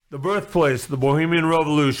The birthplace of the Bohemian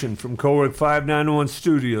Revolution from Cowork 591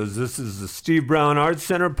 Studios. This is the Steve Brown Arts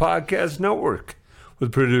Center Podcast Network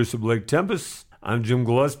with producer Blake Tempus. I'm Jim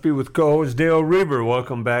Gillespie with co-host Dale Rueber.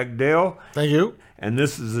 Welcome back, Dale. Thank you. And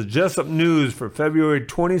this is the Jesup News for February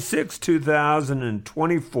 26,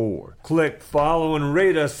 2024. Click, follow, and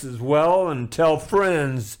rate us as well, and tell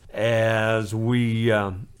friends as we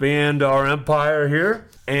expand our empire here.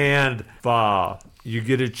 And if you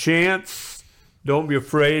get a chance, don't be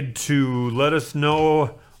afraid to let us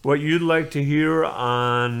know what you'd like to hear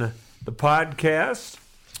on the podcast.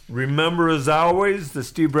 Remember, as always, the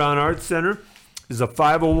Steve Brown Arts Center is a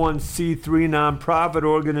 501c3 nonprofit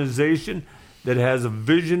organization that has a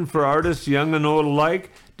vision for artists, young and old alike,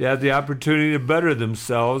 to have the opportunity to better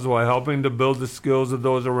themselves while helping to build the skills of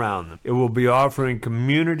those around them. It will be offering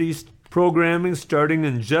community programming starting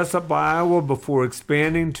in Jesup, Iowa, before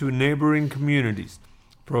expanding to neighboring communities.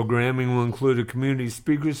 Programming will include a community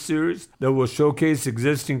speaker series that will showcase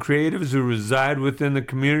existing creatives who reside within the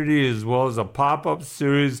community, as well as a pop-up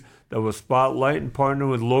series that will spotlight and partner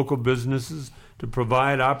with local businesses to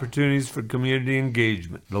provide opportunities for community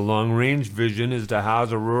engagement. The long-range vision is to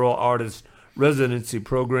house a rural artist residency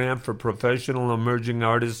program for professional emerging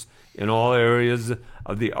artists in all areas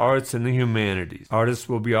of the arts and the humanities. Artists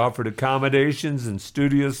will be offered accommodations and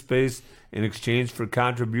studio space in exchange for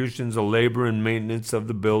contributions of labor and maintenance of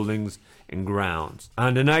the buildings and grounds.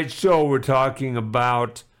 On tonight's show, we're talking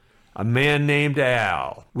about a man named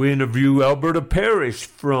Al. We interview Alberta Parish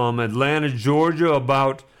from Atlanta, Georgia,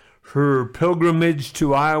 about her pilgrimage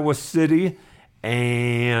to Iowa City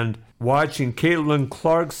and watching Caitlin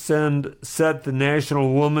Clark set the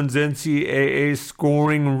National Women's NCAA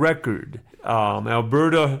scoring record.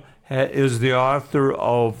 Alberta is the author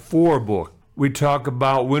of 4 books. We talk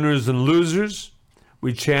about winners and losers.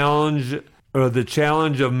 We challenge the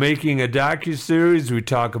challenge of making a docuseries. We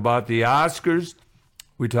talk about the Oscars.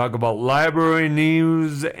 We talk about library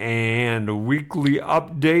news and a weekly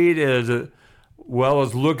update as well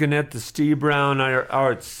as looking at the Steve Brown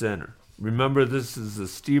Arts Center. Remember, this is the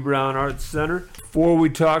Steve Brown Arts Center. Before we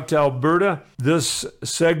talk to Alberta, this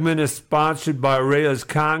segment is sponsored by Reyes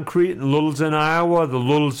Concrete in Littleton, Iowa, the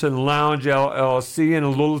Littleton Lounge LLC, and the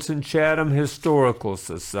Littleton Chatham Historical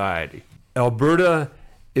Society. Alberta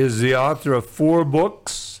is the author of 4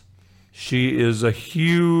 books. She is a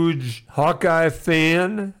huge Hawkeye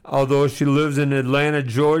fan. Although she lives in Atlanta,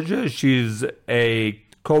 Georgia, she's a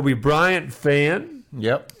Kobe Bryant fan.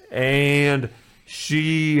 Yep. And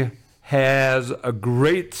she has a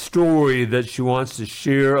great story that she wants to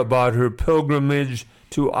share about her pilgrimage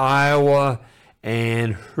to Iowa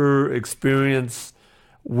and her experience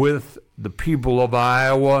with the people of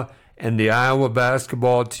Iowa and the Iowa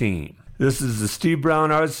basketball team. This is the Steve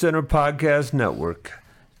Brown Arts Center Podcast Network.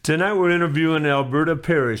 Tonight we're interviewing Alberta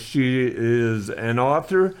Parish. She is an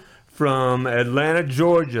author from Atlanta,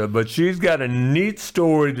 Georgia, but she's got a neat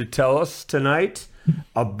story to tell us tonight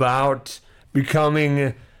about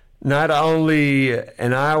becoming not only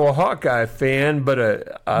an Iowa Hawkeye fan, but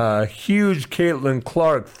a huge Caitlin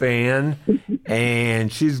Clark fan,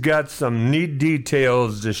 and she's got some neat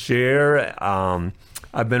details to share.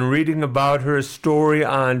 I've been reading about her story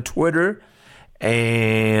on Twitter,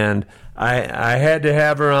 and I had to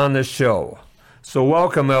have her on the show. So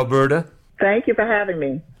welcome, Alberta. Thank you for having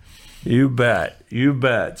me. You bet. You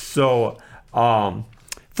bet. So,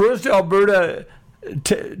 first, Alberta,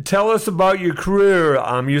 tell us about your career.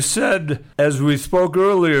 You said, as we spoke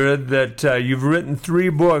earlier, that you've written 3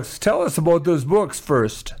 books. Tell us about those books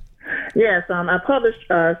first. Yes, I published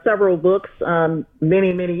several books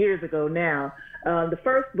many, many years ago now. The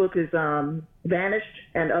first book is Vanished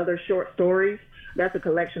and Other Short Stories. That's a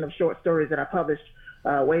collection of short stories that I published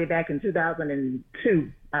way back in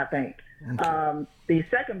 2002, I think. Okay. The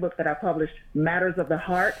second book that I published, Matters of the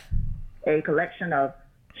Heart, a collection of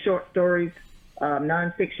short stories,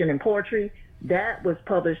 nonfiction and poetry, that was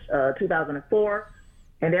published 2004.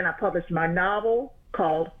 And then I published my novel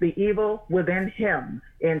called The Evil Within Him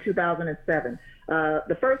in 2007.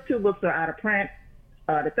 The first 2 books are out of print.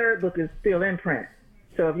 The third book is still in print.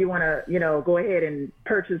 So if you want to, go ahead and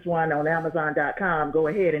purchase one on Amazon.com, go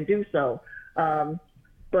ahead and do so.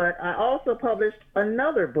 But I also published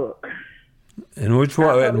another book. And which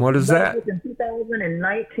one? And what is that? In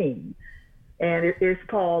 2019. And it is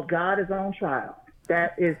called God is on Trial.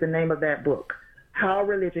 That is the name of that book. How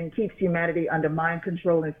Religion Keeps Humanity Under Mind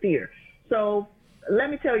Control and Fear. So let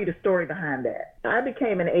me tell you the story behind that. I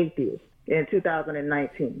became an atheist in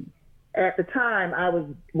 2019. At the time, I was,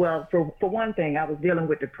 well, for one thing, I was dealing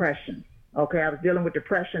with depression. Okay, I was dealing with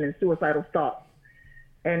depression and suicidal thoughts.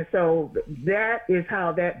 And so that is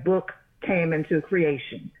how that book came into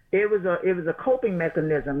creation. it was a coping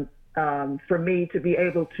mechanism for me to be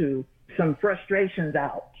able to some frustrations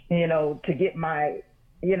out, to get my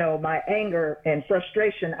my anger and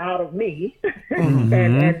frustration out of me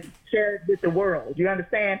and share it with the world. You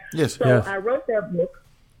understand? Yes. So yes. I wrote that book.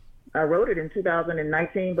 I wrote it in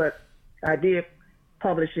 2019, but I did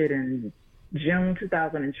publish it in June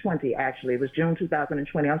 2020. Actually, it was June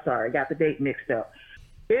 2020. I'm sorry, I got the date mixed up.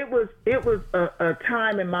 It was a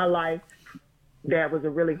time in my life that was a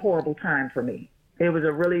really horrible time for me. It was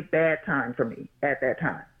a really bad time for me at that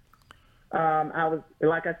time. I was,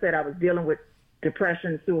 like I said, I was dealing with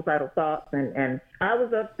depression, suicidal thoughts, and I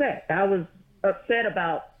was upset. I was upset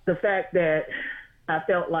about the fact that I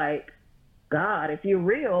felt like, God, if you're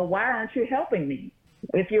real, why aren't you helping me?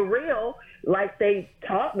 If you're real, like they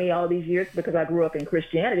taught me all these years because I grew up in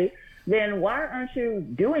Christianity, then why aren't you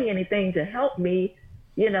doing anything to help me,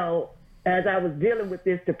 as I was dealing with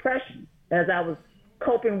this depression, as I was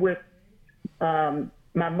coping with my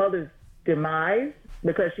mother's demise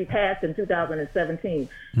because she passed in 2017.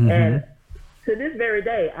 And to this very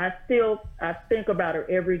day, I think about her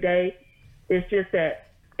every day. It's just that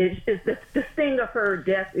the sting of her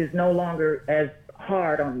death is no longer as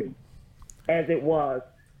hard on me as it was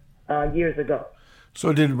years ago.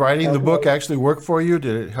 So did writing the book actually work for you?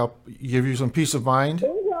 Did it help give you some peace of mind?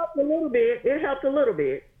 It helped a little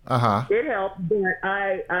bit. Uh-huh. It helped, but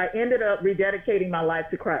I ended up rededicating my life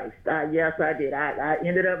to Christ. Yes, I did. I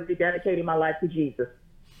ended up rededicating my life to Jesus.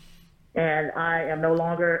 And I am no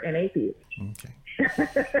longer an atheist. Okay.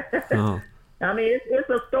 Oh. I mean, it's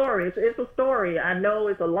a story. It's a story. I know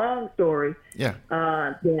it's a long story. Yeah.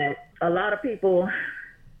 That a lot of people,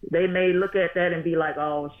 they may look at that and be like,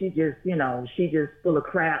 oh, she just full of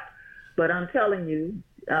crap. But I'm telling you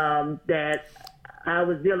that I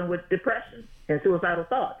was dealing with depression and suicidal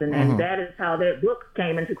thoughts. And that is how that book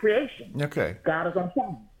came into creation. Okay. God is on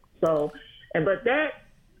time. So, but that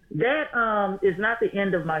is not the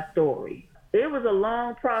end of my story. It was a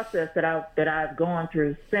long process that I've gone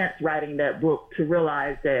through since writing that book to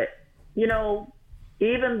realize that,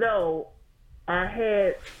 even though I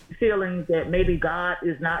had feelings that maybe God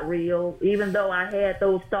is not real, even though I had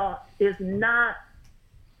those thoughts, it's not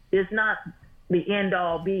the end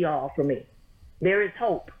all be all for me. There is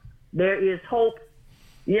hope. There is hope,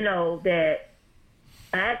 that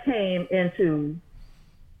I came into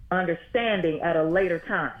understanding at a later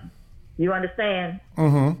time. You understand?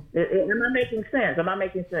 Mm-hmm. Am I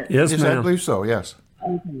making sense? Yes, Yes, ma'am. I believe so, yes.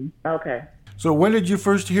 Okay. So when did you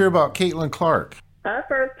first hear about Caitlin Clark? I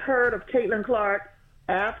first heard of Caitlin Clark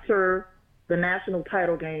after the national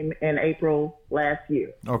title game in April last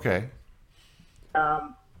year. Okay.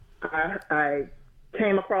 I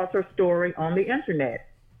came across her story on the internet.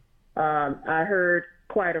 I heard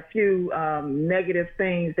quite a few negative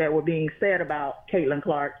things that were being said about Caitlin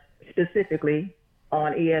Clark, specifically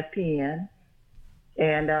on ESPN.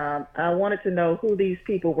 And I wanted to know who these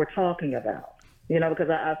people were talking about, because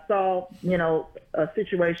I saw, a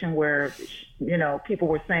situation where, people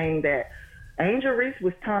were saying that Angel Reese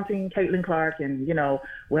was taunting Caitlin Clark and,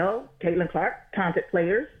 Caitlin Clark taunted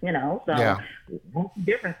players, so Yeah. what's the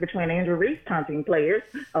difference between Angel Reese taunting players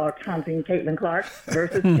or taunting Caitlin Clark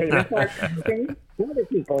versus Caitlin Clark taunting other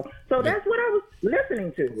people? So that's what I was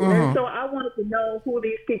listening to. And so I wanted to know who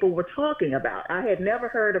these people were talking about. I had never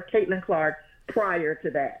heard of Caitlin Clark prior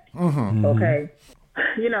to that. Okay.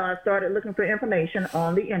 I started looking for information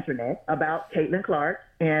on the internet about Caitlin Clark,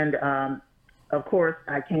 and of course,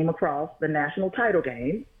 I came across the national title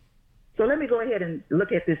game. So let me go ahead and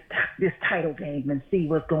look at this title game and see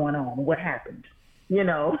what's going on, what happened,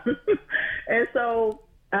 And so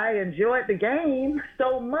I enjoyed the game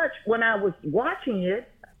so much when I was watching it.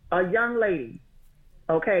 A young lady,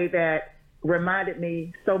 that reminded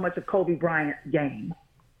me so much of Kobe Bryant's game.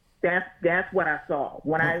 That's what I saw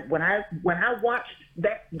when I watched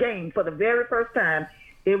that game for the very first time.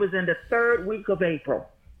 It was in the third week of April.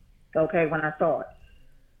 When I saw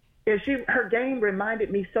it. Her game reminded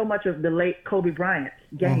me so much of the late Kobe Bryant's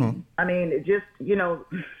game. I mean, it just,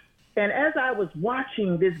 and as I was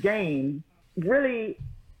watching this game, really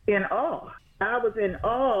in awe, I was in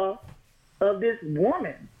awe of this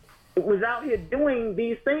woman who was out here doing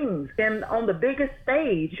these things and on the biggest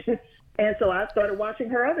stage. And so I started watching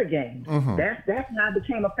her other games. That's how I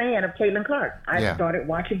became a fan of Caitlin Clark. I started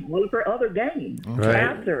watching all of her other games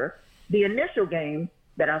after the initial game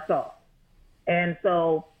that I saw. And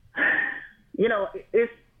so,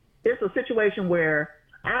 it's a situation where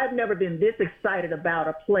I've never been this excited about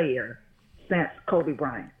a player since Kobe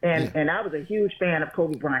Bryant. And I was a huge fan of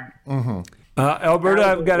Kobe Bryant.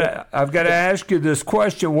 Alberta, I've got to ask you this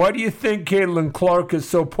question. Why do you think Caitlin Clark is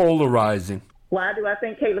so polarizing? Why do I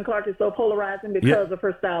think Caitlin Clark is so polarizing? Because of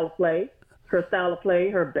her style of play. Her style of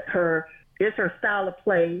play, it's her style of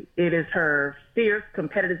play. It is her fierce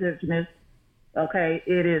competitiveness. Okay,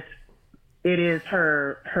 it is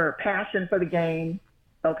her passion for the game.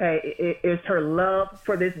 Okay, it's her love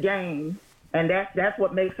for this game, and that's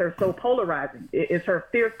what makes her so polarizing. It's her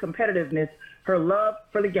fierce competitiveness, her love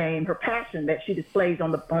for the game, her passion that she displays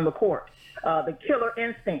on the court, the killer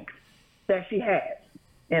instincts that she has.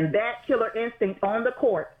 And that killer instinct on the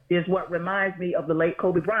court is what reminds me of the late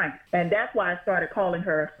Kobe Bryant. And that's why I started calling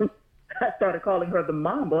her the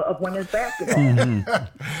Mamba of women's basketball. Mm-hmm.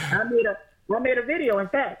 I made a video, in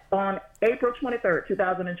fact, on April 23rd,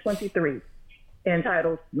 2023,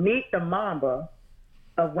 entitled Meet the Mamba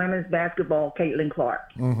of Women's Basketball, Caitlin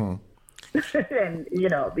Clark. Mm-hmm. And,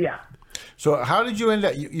 yeah. So how did you end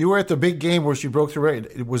up? You were at the big game where she broke the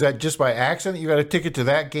record. Was that just by accident? You got a ticket to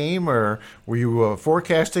that game, or were you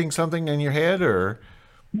forecasting something in your head, or?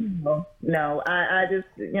 No. I just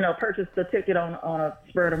purchased the ticket on a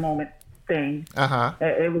spur of the moment thing.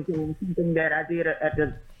 It was something that I did at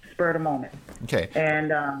the spur of the moment. Okay.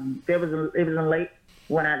 And it was in late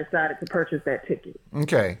when I decided to purchase that ticket.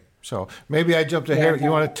 Okay. So maybe I jumped ahead. You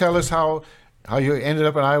want to tell us how you ended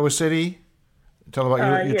up in Iowa City? Tell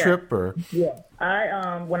about your trip, or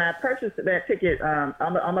I when I purchased that ticket, I'm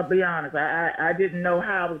gonna be honest. I didn't know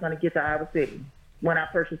how I was gonna get to Iowa City when I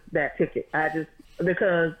purchased that ticket. I just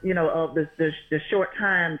because of the short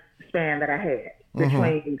time span that I had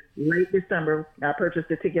between late December. I purchased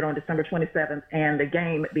the ticket on December 27th, and the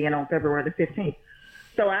game being on February the 15th.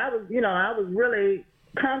 So I was really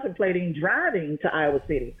contemplating driving to Iowa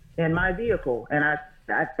City in my vehicle, and I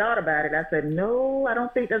thought about it. I said, no, I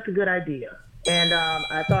don't think that's a good idea. And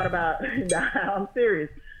I thought about, I'm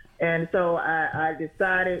serious. And so I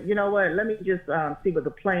decided, you know what, let me just see what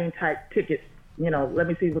the plane type tickets, let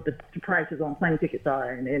me see what the prices on plane tickets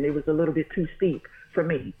are. And it was a little bit too steep for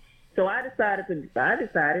me. So I decided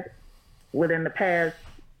within the past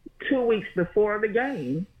 2 weeks before the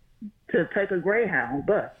game to take a Greyhound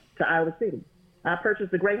bus to Iowa City. I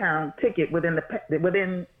purchased the Greyhound ticket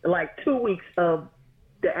within like 2 weeks of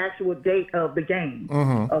the actual date of the game.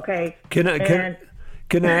 Mm-hmm. Okay. Can I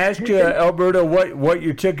ask you, Alberta, what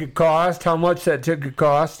your ticket cost? How much that ticket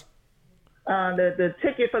cost? The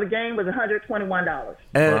ticket for the game was $121.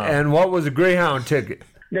 And what was the Greyhound ticket?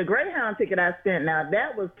 The Greyhound ticket I spent, now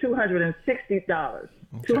that was $260.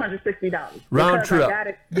 Okay. $260. Round trip. I got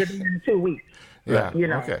it within 2 weeks. Yeah.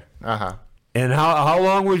 Okay. And how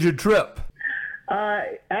long was your trip?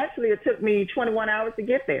 Actually, it took me 21 hours to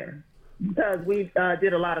get there, because we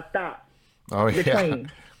did a lot of stops between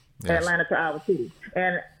Atlanta to Iowa City.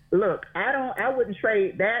 And look, I wouldn't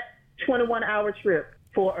trade that 21-hour trip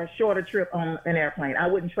for a shorter trip on an airplane. I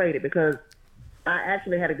wouldn't trade it, because I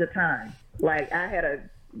actually had a good time. Like, I had a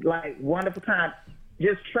wonderful time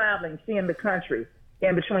just traveling, seeing the country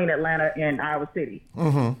in between Atlanta and Iowa City.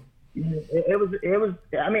 Mm-hmm. It was.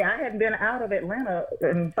 I mean, I hadn't been out of Atlanta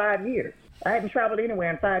in 5 years. I hadn't traveled anywhere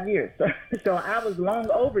in 5 years. So I was long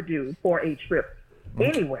overdue for a trip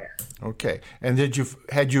anywhere. Okay. And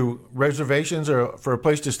had you reservations or for a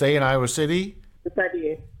place to stay in Iowa City? Yes, I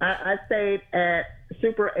did. I stayed at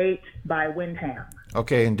Super 8 by Windham.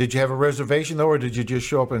 Okay. And did you have a reservation, though, or did you just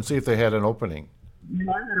show up and see if they had an opening?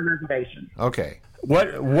 No, I had a reservation. Okay.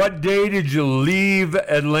 What day did you leave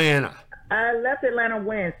Atlanta? I left Atlanta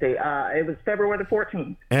Wednesday. It was February the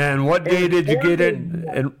 14th. And what day did you get in?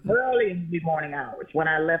 Early in the morning hours when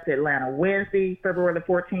I left Atlanta. Wednesday, February the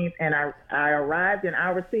 14th, and I arrived in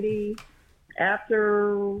Iowa City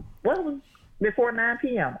before 9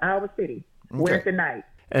 p.m. Iowa City, Wednesday night.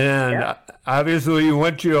 And obviously you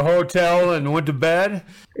went to your hotel and went to bed?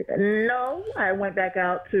 No, I went back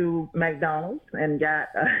out to McDonald's and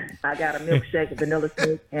I got a milkshake, a vanilla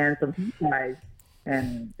shake, and some French fries.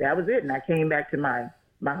 And that was it. And I came back to my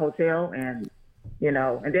hotel, and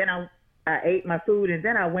and then I ate my food, and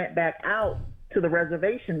then I went back out to the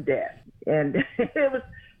reservation desk, and it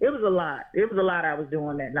was a lot. It was a lot I was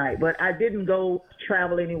doing that night. But I didn't go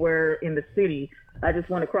travel anywhere in the city. I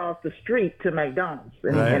just went across the street to McDonald's,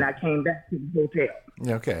 and I came back to the hotel.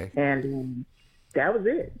 Okay. And that was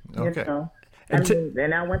it. Okay.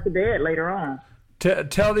 And I went to bed later on.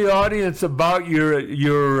 Tell the audience about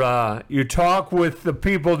your talk with the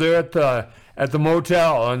people there at the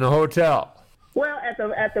motel and the hotel. Well, at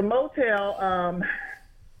the motel,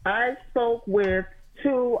 I spoke with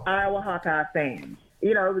 2 Iowa Hawkeye fans.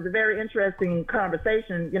 It was a very interesting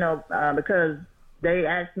conversation. Because they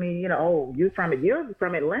asked me, you're from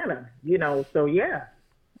Atlanta, So yeah,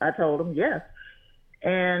 I told them yes,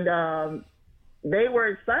 and they were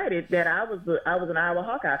excited that I was an Iowa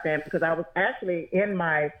Hawkeye fan because I was actually in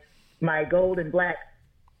my gold and black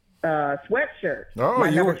sweatshirt. Oh, my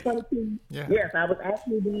you were 22. Yeah. Yes, I was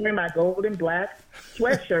actually wearing my gold and black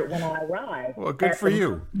sweatshirt when I arrived. Well, good for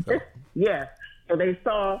you. Yes. So they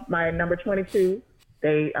saw my number 22.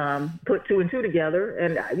 They put two and two together,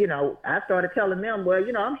 and I started telling them, well,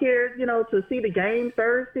 I'm here, to see the game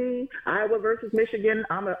Thursday, Iowa versus Michigan.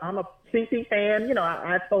 I'm a CC fan.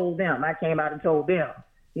 I told them. I came out and told them.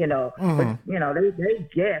 But they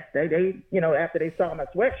guessed. They after they saw my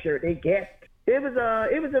sweatshirt, they guessed. It was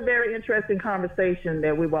a very interesting conversation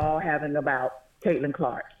that we were all having about Caitlin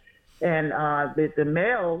Clark, and the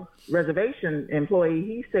male reservation employee,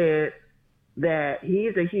 he said that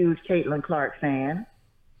he's a huge Caitlin Clark fan.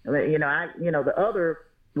 The other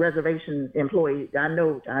reservation employee,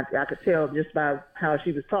 I could tell just by how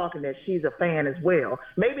she was talking that she's a fan as well.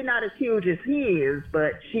 Maybe not as huge as he is,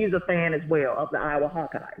 but she's a fan as well of the Iowa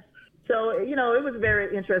Hawkeyes. So, it was a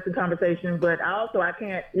very interesting conversation, but I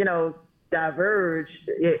can't, diverge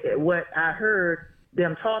what I heard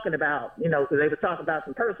them talking about, because they were talking about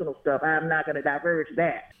some personal stuff. I'm not going to diverge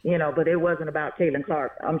that, but it wasn't about Caitlin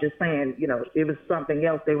Clark. I'm just saying, it was something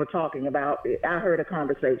else they were talking about. I heard a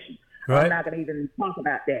conversation. Right. I'm not going to even talk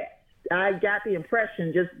about that. I got the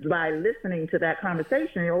impression just by listening to that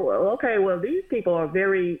conversation, okay, well, these people are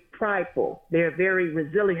very prideful. They're very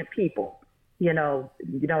resilient people.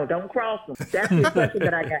 Don't cross them. That's the impression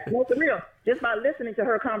that I got. No, for real. Just by listening to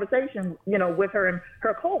her conversation, with her and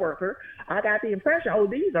her coworker, I got the impression,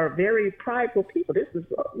 these are very prideful people. This is,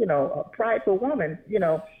 a prideful woman, in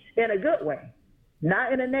a good way,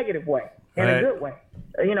 not in a negative way, in a good way.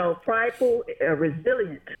 Prideful,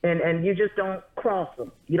 resilient, and you just don't cross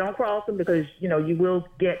them. You don't cross them because, you will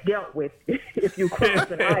get dealt with if you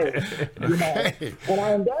cross an aisle. Okay.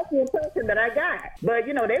 And that's the impression that I got. But,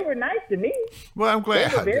 they were nice to me. Well, I'm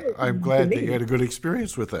glad that you had a good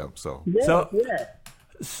experience with them. So. Yes, yes.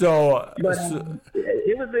 So, but,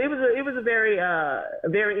 it was a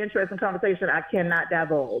very interesting conversation. I cannot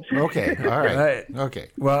divulge. Okay, all right. Okay.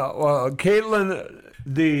 Well, Caitlin,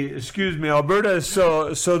 Alberta.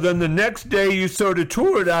 So then the next day you sort of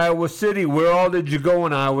toured Iowa City. Where all did you go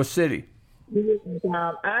in Iowa City?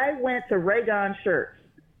 I went to Raygon Shirts.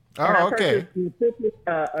 Oh, okay.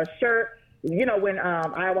 A shirt. When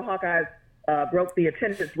Iowa Hawkeyes broke the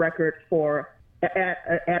attendance record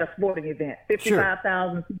at a sporting event.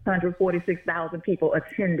 55,646,000 people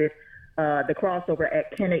attended the crossover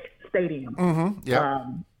at Kinnick Stadium on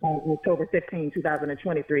October 15,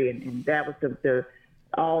 2023. And that was the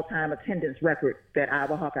all-time attendance record that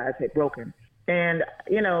Iowa Hawkeyes had broken. And,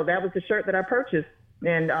 that was the shirt that I purchased.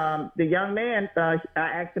 And the young man, I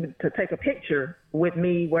asked him to take a picture with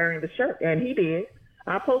me wearing the shirt, and he did.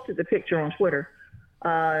 I posted the picture on Twitter.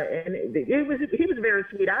 And he was very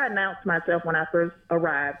sweet. I announced myself when I first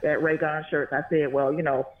arrived at Raygon Shirts. I said, well,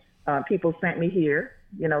 people sent me here,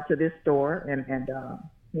 to this store. And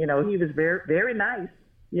he was very, very nice,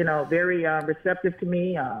 very receptive to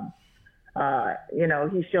me.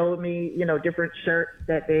 He showed me, different shirts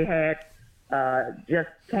that they had just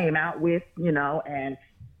came out with, and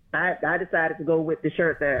I decided to go with the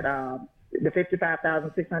shirt that the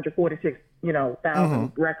 55,646,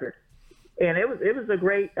 thousand record. And it was a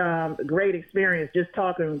great experience just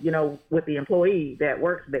talking, with the employee that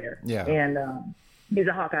works there. Yeah. And he's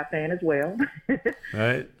a Hawkeye fan as well.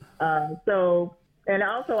 Right. And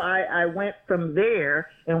also I went from there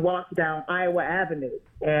and walked down Iowa Avenue.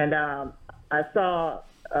 And I saw,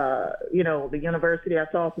 the university. I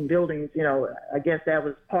saw some buildings, I guess that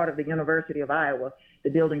was part of the University of Iowa, the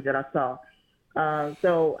buildings that I saw.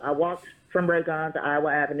 So I walked from Raygon to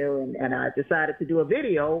Iowa Avenue, and I decided to do a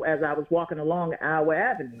video as I was walking along Iowa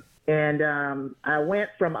Avenue. And I went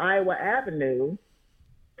from Iowa Avenue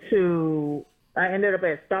I ended up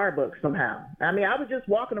at Starbucks somehow. I mean, I was just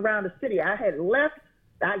walking around the city. I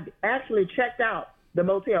actually checked out the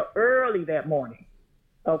motel early that morning,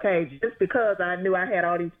 okay, just because I knew I had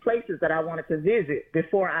all these places that I wanted to visit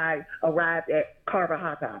before I arrived at Carver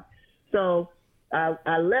Hawkeye. So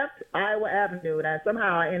I left Iowa Avenue, and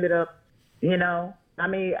somehow I ended up, I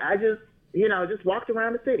just walked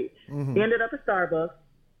around the city. Ended up at Starbucks.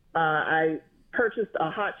 I purchased a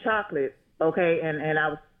hot chocolate, okay, and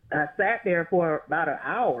I sat there for about an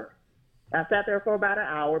hour. But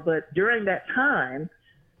during that time,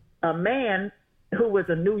 a man who was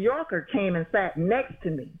a New Yorker came and sat next to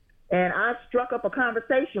me, and I struck up a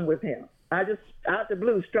conversation with him. I just, out the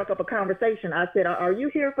blue, struck up a conversation. I said, are you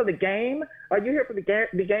here for the game? Are you here for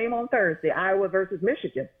the game on Thursday, Iowa versus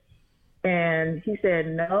Michigan? And he said,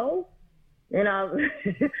 no.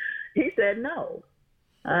 He said, no.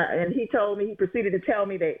 And he proceeded to tell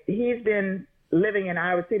me that he's been living in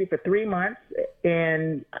Iowa City for 3 months.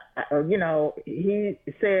 And, he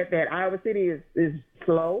said that Iowa City is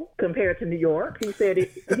slow compared to New York. He said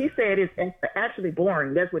it's actually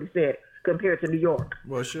boring. That's what he said, compared to New York.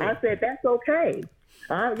 Well, sure. I said, that's okay.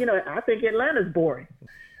 I think Atlanta's boring.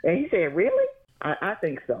 And he said, really? I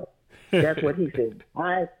think so. That's what he said.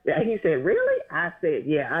 He said, really? I said,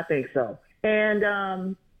 yeah, I think so.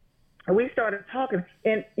 And we started talking,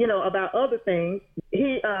 and about other things.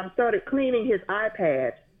 He started cleaning his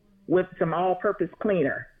iPad with some all-purpose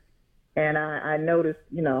cleaner, and I noticed.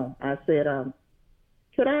 I said,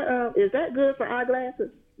 is that good for eyeglasses?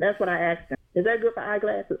 That's what I asked him. Is that good for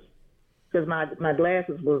eyeglasses? Because my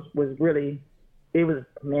glasses was really,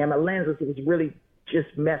 my lenses was really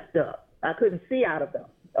just messed up. I couldn't see out of them.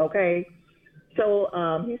 Okay. So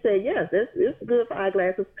he said, yes, it's good for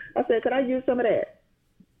eyeglasses. I said, could I use some of that?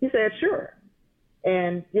 He said, sure.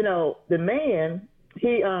 And, the man,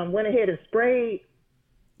 he went ahead and sprayed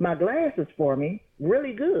my glasses for me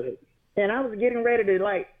really good. And I was getting ready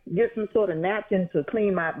to, get some sort of napkin to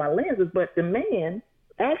clean my lenses. But the man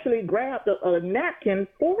actually grabbed a napkin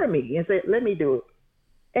for me and said, let me do it.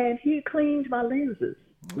 And he cleaned my lenses.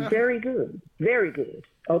 Very good. Very good.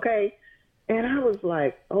 Okay. And I was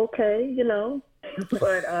like, okay,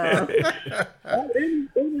 but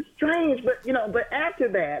it was strange. But after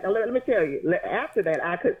that, let me tell you, after that,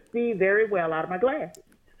 I could see very well out of my glasses.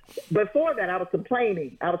 Before that, I was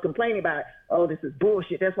complaining. About, oh, this is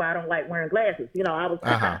bullshit. That's why I don't like wearing glasses. I was,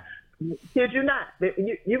 kid you not.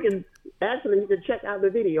 You can check out the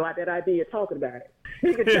video that I did talking about it.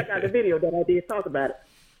 You can check out the video that I did talk about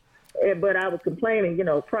it. But I was complaining,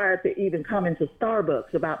 prior to even coming to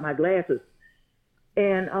Starbucks about my glasses.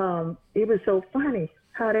 And it was so funny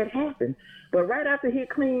how that happened. But right after he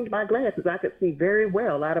cleaned my glasses, I could see very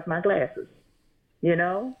well out of my glasses, and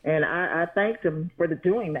I thanked him for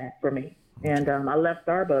doing that for me. And I left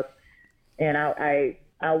Starbucks, and I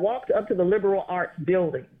walked up to the liberal arts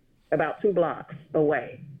building about 2 blocks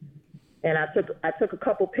away. And I took a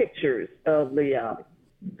couple pictures of the,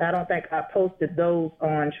 I don't think I posted those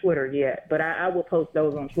on Twitter yet, but I will post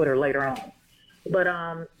those on Twitter later on. But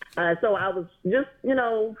so I was just,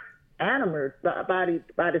 enamored by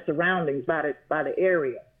the surroundings, by the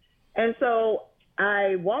area. And so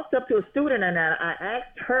I walked up to a student and I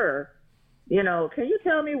asked her, can you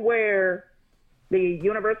tell me where the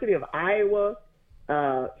University of Iowa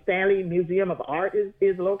Stanley Museum of Art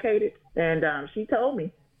is located? And she told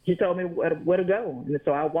me where to go. And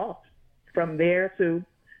so I walked from there to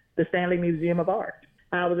the Stanley Museum of Art.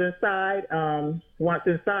 I was inside, once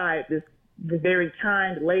inside, this very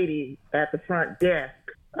kind lady at the front desk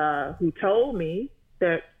who told me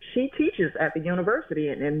that she teaches at the university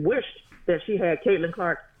and wished that she had Caitlin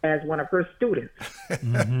Clark as one of her students.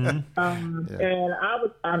 And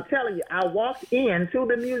I'm telling you, I walked into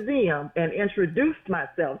the museum and introduced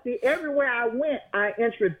myself. See, everywhere I went, I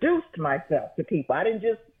introduced myself to people. I didn't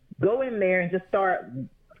just go in there and just start,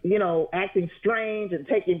 acting strange and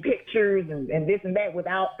taking pictures and this and that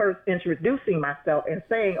without first introducing myself and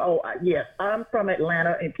saying, oh, yes, I'm from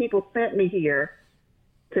Atlanta and people sent me here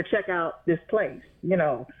to check out this place,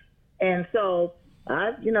 And so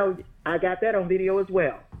I got that on video as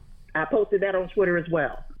well. I posted that on Twitter as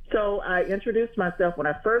well. So I introduced myself when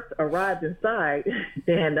I first arrived inside,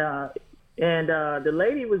 and the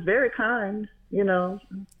lady was very kind.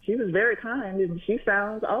 She was very kind, and she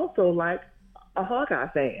sounds also like a Hawkeye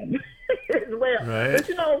fan as well. Right.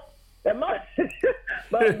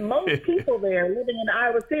 But most people there living in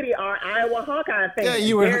Iowa City are Iowa Hawkeye fans. Yeah,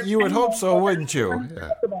 you would hope so, wouldn't you?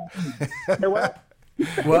 Yeah.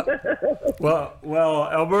 Well,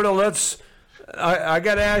 Alberta, I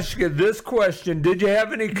got to ask you this question. Did you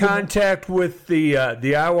have any contact with the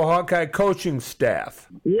Iowa Hawkeye coaching staff?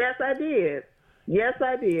 Yes, I did.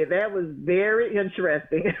 That was very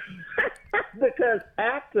interesting because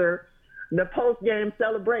after the post-game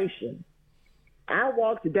celebration, I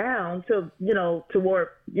walked down to, toward,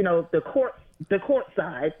 the court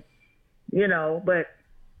side, but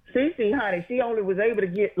Cece, honey, she only was able to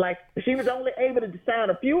get, she was only able to sign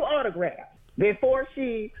a few autographs before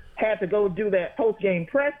she had to go do that post-game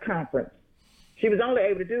press conference. She was only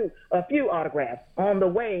able to do a few autographs on the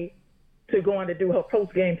way to going to do her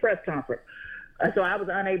post-game press conference. So I was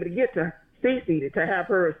unable to get to Cece to have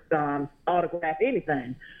her autograph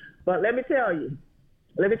anything. But let me tell you,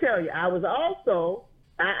 I was also,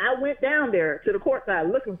 I went down there to the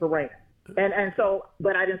courtside looking for Raina. And so,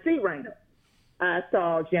 but I didn't see Raina. I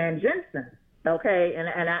saw Jan Jensen, okay? And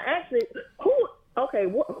I actually, who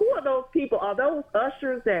are those people? Are those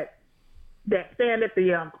ushers that stand at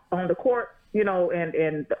the on the court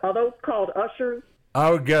and are those called ushers? I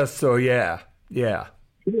would guess so. Yeah.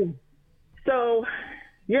 So,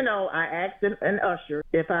 I asked an usher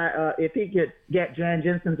if he could get Jan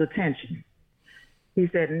Jensen's attention. He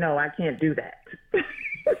said, "No, I can't do that."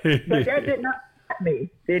 But that did not stop me.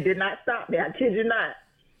 It did not stop me. I kid you not.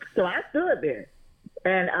 So I stood there,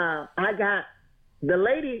 and I got the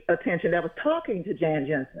lady attention that was talking to Jan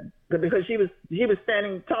Jensen, because she was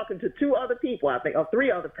standing talking to two other people, I think, or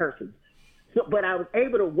three other persons. So, but I was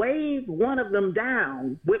able to wave one of them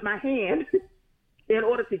down with my hand in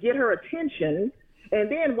order to get her attention.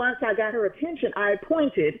 And then once I got her attention, I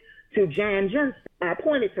pointed to Jan Jensen. I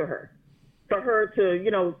pointed to her for her to,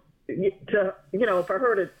 for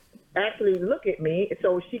her to actually look at me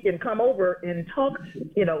so she can come over and talk,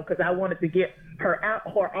 because I wanted to get her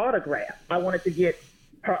autograph. I wanted to get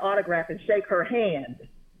her autograph and shake her hand.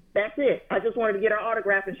 That's it. I just wanted to get her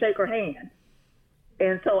autograph and shake her hand.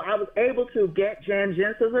 And so I was able to get Jan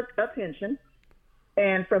Jensen's attention.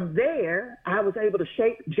 And from there, I was able to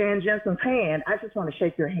shake Jan Jensen's hand. I just want to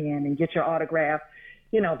shake your hand and get your autograph,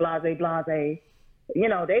 blase, blase. They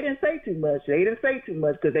didn't say too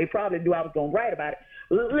much. Because they probably knew I was going to write about it.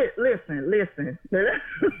 Listen.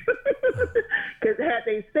 Because had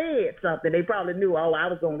they said something, they probably knew, I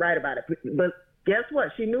was going to write about it. But guess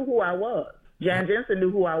what? She knew who I was. Jan Jensen knew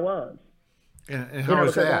who I was. And how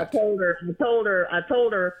was that? I told her,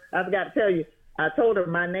 I forgot to tell you, I told her,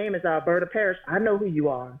 my name is Alberta Parish. I know who you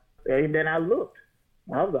are. And then I looked.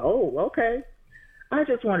 I was like, oh, okay. I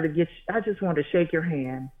just wanted to shake your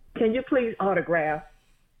hand. Can you please autograph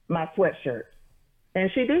my sweatshirt? And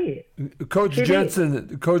she did. Coach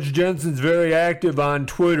Jensen's very active on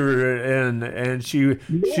Twitter, and she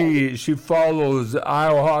follows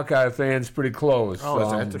Iowa Hawkeye fans pretty close. Oh,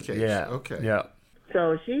 is that the case? Yeah. Okay. Yeah.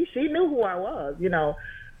 So she knew who I was,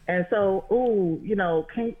 and so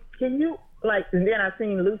can you and then I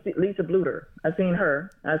seen Lisa Bluter. I seen her.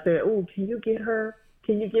 I said, can you get her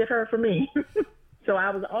for me? So I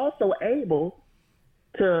was also able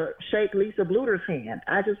to shake Lisa Bluter's hand.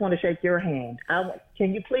 I just want to shake your hand.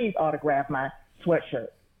 Can you please autograph my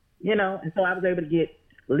sweatshirt? And so I was able to get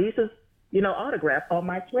Lisa's, autograph on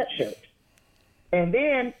my sweatshirt. And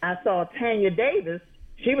then I saw Tanya Davis.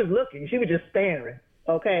 She was looking. She was just staring.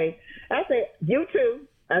 Okay. I said, you too.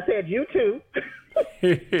 I said, you too.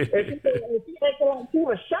 And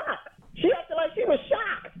she acted like she was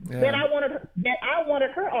shocked. Yeah. Then I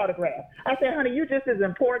wanted her autograph. I said, honey, you just as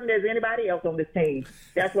important as anybody else on this team.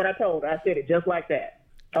 That's what I told her. I said it just like that.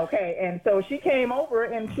 Okay. And so she came over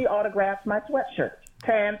and she autographed my sweatshirt.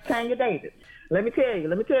 Tanya Davis. Let me tell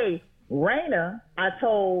you, Raina, I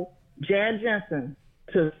told Jan Jensen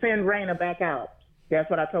to send Raina back out. That's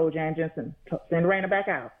what I told Jan Jensen, to send Raina back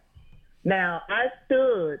out. Now, I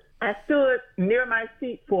stood near my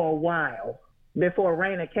seat for a while before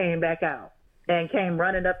Raina came back out and came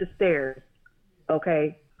running up the stairs,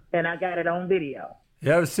 okay? And I got it on video.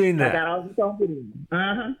 Yeah, I've seen that. I got all this on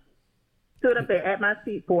video. Stood up there at my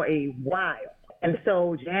seat for a while. And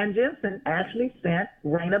so Jan Jensen actually sent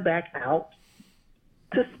Raina back out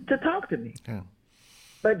to talk to me. Yeah.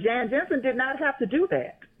 But Jan Jensen did not have to do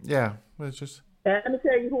that. Yeah, it's just... And let me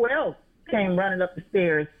tell you who else came running up the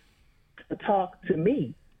stairs to talk to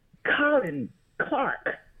me. Colin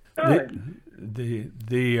Clark.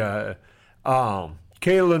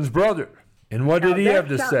 Kaylin's brother. And what did he have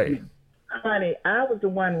to say? Honey, I was the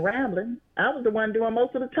one rambling. I was the one doing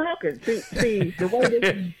most of the talking. See, the way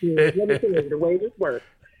this is, let me tell you, the way this works,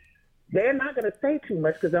 they're not going to say too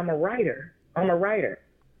much because I'm a writer.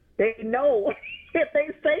 They know if they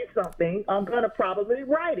say something, I'm going to probably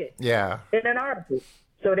write it in an article.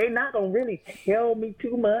 So they're not going to really tell me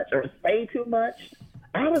too much or say too much.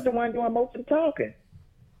 I was the one doing most of the talking.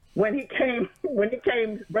 When he came running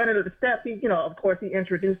to the steps, he, of course, he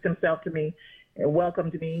introduced himself to me and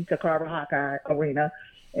welcomed me to Carver Hawkeye Arena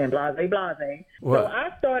and blase. So I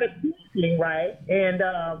started speaking, right? And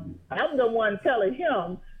I'm the one telling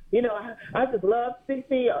him, I just love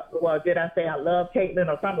CC. Well, did I say I love Caitlin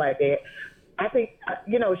or something like that? I think,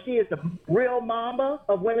 she is the real mamba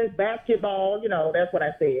of women's basketball. That's what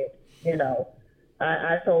I said.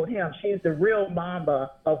 I told him she's the real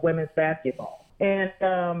mamba of women's basketball. And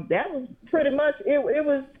that was pretty much it.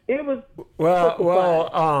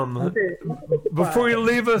 Before you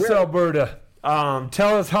leave us, really? Alberta,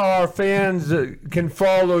 tell us how our fans can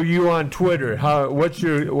follow you on Twitter. What's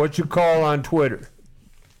your call on Twitter?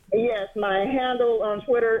 Yes, my handle on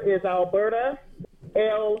Twitter is Alberta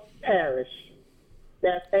L Parish.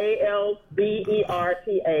 That's ALBERTA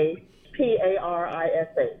PARISH.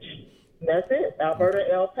 That's it,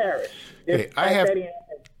 Alberta L Parish. Hey, I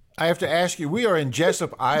I have to ask you, we are in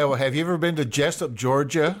Jesup, Iowa. Have you ever been to Jesup,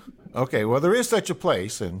 Georgia? Okay, well, there is such a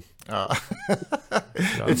place, and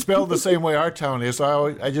it's spelled the same way our town is,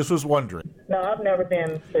 so I just was wondering. No, I've never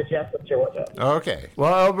been to Jesup, Georgia. Okay.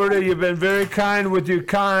 Well, Alberta, you've been very kind with your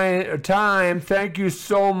time. Thank you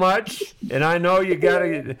so much. And I know you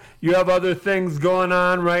have other things going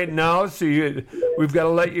on right now, so we've got to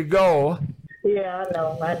let you go. Yeah, I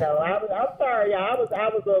know. I'm sorry, y'all. I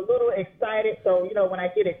was a little excited. So, when I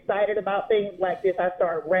get excited about things like this, I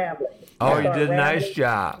start rambling. Oh, you did a nice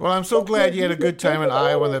job. Well, I'm so glad you had a good time in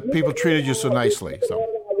Iowa and that people treated you so nicely. So.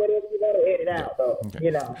 Whatever you want to edit out, though. Okay.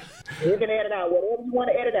 You can edit out whatever you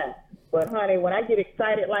want to edit out. But, honey, when I get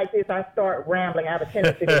excited like this, I start rambling. I have a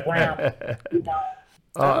tendency to ramble.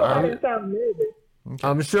 I didn't sound nervous.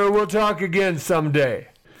 I'm sure we'll talk again someday.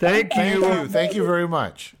 Thank you. Thank you very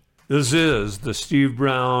much. This is the Steve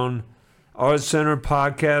Brown Arts Center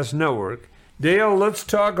Podcast Network. Dale, let's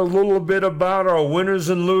talk a little bit about our winners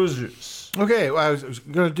and losers. Okay, well, I was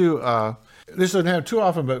going to do, this doesn't happen too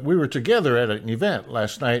often, but we were together at an event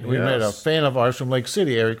last night. We met a fan of ours from Lake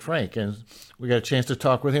City, Eric Frank, and we got a chance to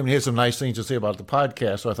talk with him. He had some nice things to say about the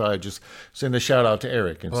podcast, so I thought I'd just send a shout out to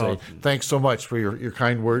Eric and say thanks so much for your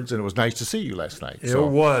kind words, and it was nice to see you last night. It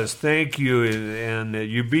was. Thank you, and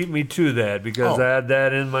you beat me to that because I had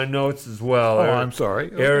that in my notes as well. Oh, I'm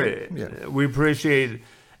sorry. Eric, we appreciate it.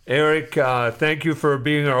 Eric, thank you for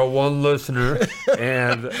being our one listener.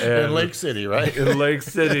 and in Lake City, right? In Lake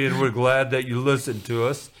City, and we're glad that you listened to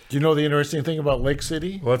us. Do you know the interesting thing about Lake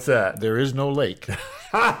City? What's that? There is no lake.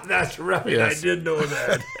 That's right. Yes. I did know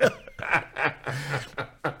that.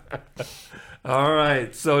 All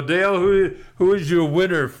right. So, Dale, who is your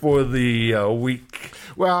winner for the week?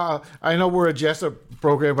 Well, I know we're a Jesup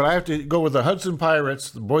program, but I have to go with the Hudson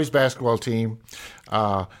Pirates, the boys basketball team.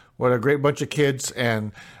 What a great bunch of kids.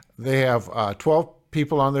 And they have 12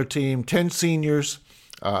 people on their team, 10 seniors,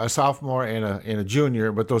 a sophomore and a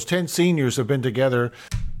junior. But those 10 seniors have been together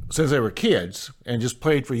since they were kids and just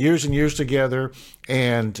played for years and years together.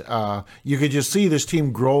 And you could just see this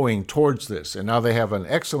team growing towards this. And now they have an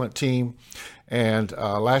excellent team. And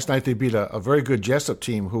last night they beat a very good Jesup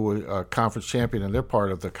team who were a conference champion, and they're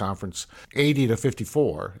part of the conference,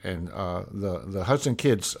 80-54. And the Hudson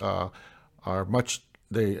kids are much.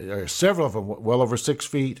 They are several of them well over 6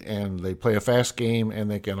 feet, and they play a fast game,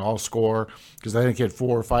 and they can all score because I think they had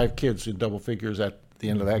 4 or 5 kids in double figures at the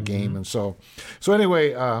end of that game. And so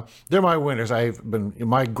anyway, they're my winners.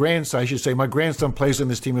 My grandson plays in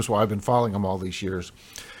this team as well. I've been following them all these years.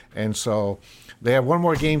 And so they have one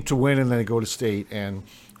more game to win, and then they go to state. And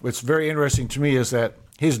what's very interesting to me is that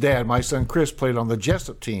his dad, my son Chris, played on the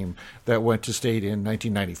Jesup team that went to state in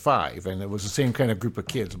 1995. And it was the same kind of group of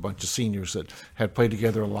kids, a bunch of seniors that had played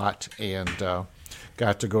together a lot and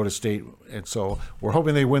got to go to state. And so we're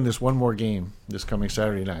hoping they win this one more game this coming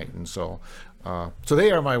Saturday night. And so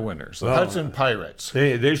they are my winners, the Hudson Pirates.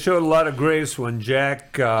 They showed a lot of grace when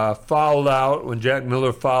Jack fouled out, when Jack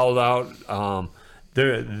Miller fouled out.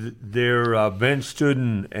 Their bench stood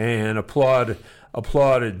and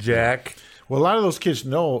applauded Jack. Well, a lot of those kids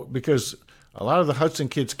know because a lot of the Hudson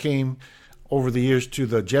kids came over the years to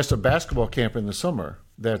the Jesup basketball camp in the summer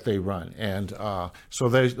that they run. And so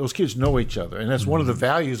those kids know each other. And that's one of the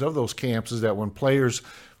values of those camps is that when players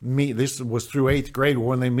meet, this was through 8th grade,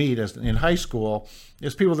 when they meet in high school,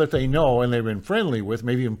 it's people that they know and they've been friendly with,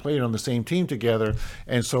 maybe even played on the same team together.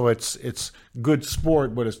 And so it's good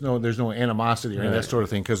sport, but there's no animosity or that sort of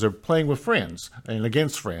thing because they're playing with friends and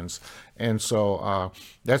against friends. And so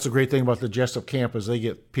that's a great thing about the Jesup camp is they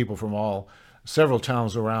get people from several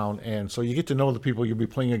towns around, and so you get to know the people you'll be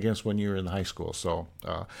playing against when you're in high school. So,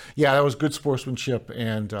 that was good sportsmanship,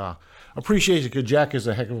 and appreciate it because Jack is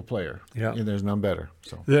a heck of a player. Yeah, and there's none better.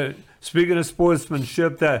 So, speaking of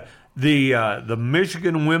sportsmanship, that the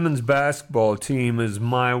Michigan women's basketball team is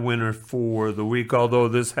my winner for the week. Although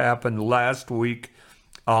this happened last week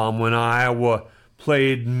when Iowa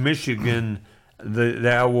played Michigan. The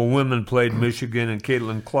Iowa women played Michigan, and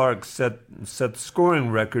Caitlin Clark set the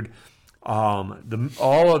scoring record.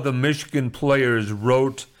 All of the Michigan players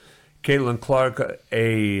wrote Caitlin Clark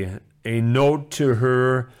a note to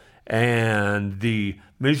her, and the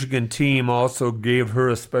Michigan team also gave her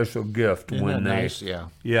a special gift. Isn't that nice? Yeah.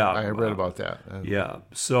 I read about that.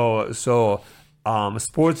 So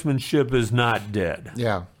sportsmanship is not dead.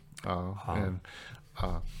 Yeah. I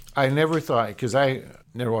never thought, because I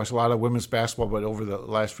never watched a lot of women's basketball, but over the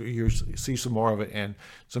last few years, see some more of it, and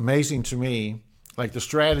it's amazing to me like the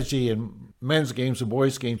strategy in men's games and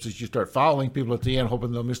boys' games is you start fouling people at the end,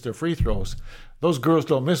 hoping they'll miss their free throws. Those girls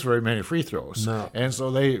don't miss very many free throws. No. And so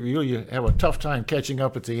they really have a tough time catching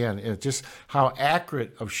up at the end. And it's just how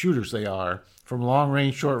accurate of shooters they are from long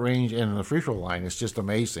range, short range, and in the free throw line. It's just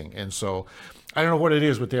amazing. And so I don't know what it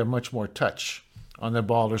is, but they have much more touch on their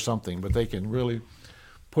ball or something, but they can really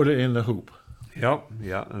put it in the hoop. Yep,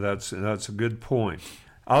 yeah, that's a good point.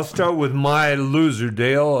 I'll start with my loser,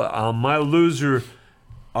 Dale. My loser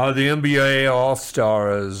are the NBA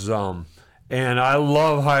All-Stars, and I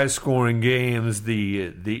love high-scoring games.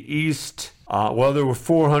 The East, there were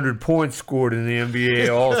 400 points scored in the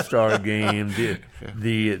NBA All-Star game.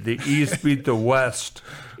 The East beat the West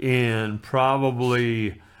in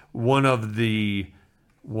probably one of the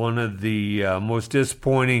most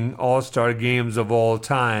disappointing All-Star games of all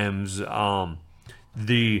times.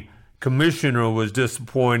 The commissioner was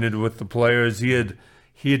disappointed with the players. He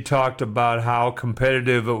had talked about how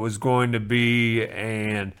competitive it was going to be,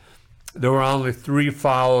 and there were only 3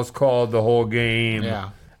 fouls called the whole game.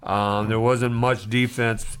 Yeah. There wasn't much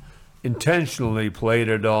defense intentionally played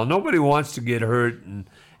at all. Nobody wants to get hurt, and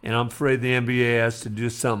I'm afraid the NBA has to do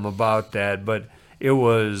something about that. But it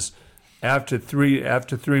was after 3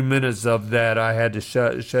 minutes of that, I had to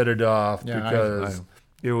shut it off because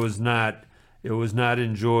it was not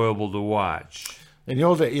enjoyable to watch. In the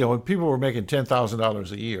old days, when people were making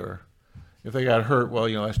 $10,000 a year, if they got hurt, well,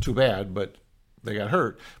 that's too bad, but they got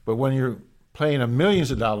hurt. But when you're paying them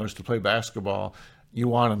millions of dollars to play basketball, you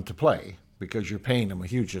want them to play because you're paying them a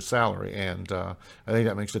huge salary, and I think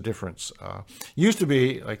that makes a difference. Used to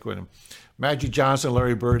be like when Magic Johnson,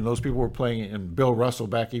 Larry Bird, and those people were playing, and Bill Russell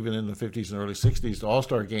back even in the 50s and early 60s, the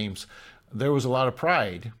All-Star games, there was a lot of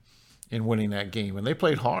pride in winning that game, and they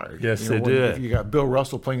played hard. Yes, they did. If you got Bill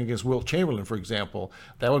Russell playing against Wilt Chamberlain, for example,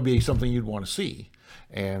 that would be something you'd want to see.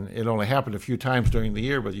 And it only happened a few times during the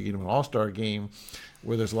year, but you get an All-Star game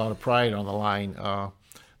where there's a lot of pride on the line.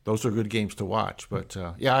 Those are good games to watch. But,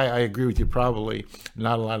 I agree with you. Probably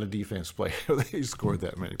not a lot of defense play. They scored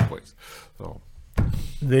that many points. So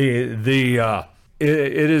it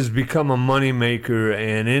has become a moneymaker,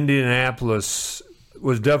 and Indianapolis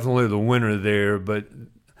was definitely the winner there, but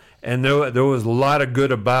and there was a lot of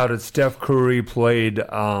good about it. Steph Curry played,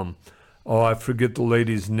 I forget the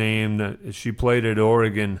lady's name. She played at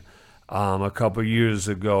Oregon a couple years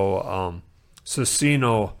ago.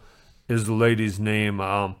 Cicino is the lady's name,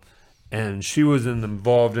 and she was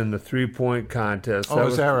involved in the three-point contest.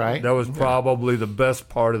 Is that right? That was probably the best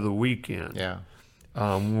part of the weekend. Yeah.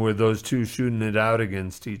 Were those two shooting it out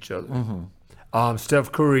against each other. Mm-hmm.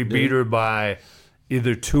 Steph Curry beat her by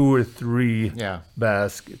either 2 or 3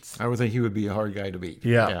 baskets. I would think he would be a hard guy to beat.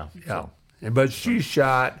 Yeah. So. But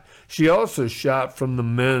she also shot from the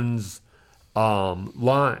men's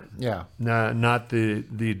line. Yeah. Not the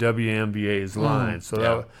WNBA's line.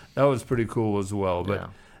 So that was pretty cool as well.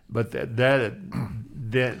 But the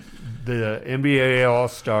NBA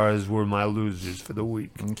All-Stars were my losers for the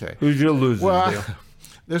week. Okay. Who's your loser, Dale?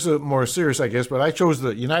 This is more serious, I guess, but I chose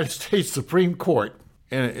the United States Supreme Court.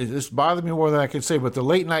 And this bothered me more than I could say, but the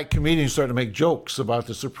late-night comedians started to make jokes about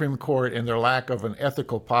the Supreme Court and their lack of an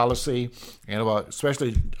ethical policy, and about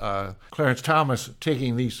especially Clarence Thomas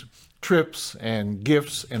taking these trips and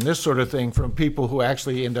gifts and this sort of thing from people who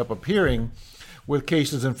actually end up appearing with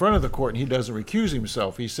cases in front of the court, and he doesn't recuse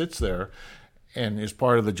himself. He sits there and is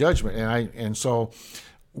part of the judgment. And so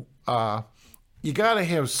you got to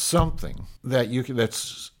have something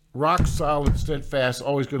that's rock solid, steadfast,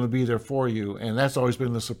 always going to be there for you, and that's always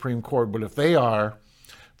been the Supreme Court. But if they are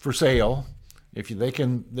for sale,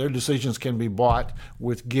 their decisions can be bought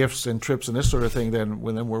with gifts and trips and this sort of thing, then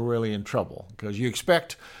we're really in trouble, because you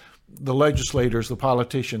expect the legislators, the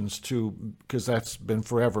politicians because that's been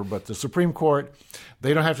forever. But the Supreme Court,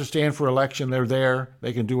 they don't have to stand for election. They're there.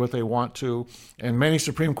 They can do what they want to. And many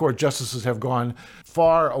Supreme Court justices have gone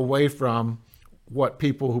far away from what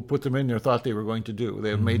people who put them in there thought they were going to do. They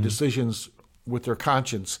have made decisions with their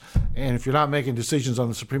conscience. And if you're not making decisions on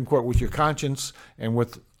the Supreme Court with your conscience and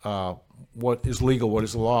with what is legal, what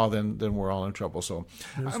is the law, then we're all in trouble. So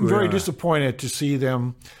I'm very disappointed to see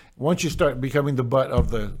them. Once you start becoming the butt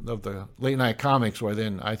of the late night comics, well,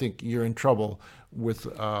 then I think you're in trouble with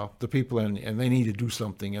the people, and they need to do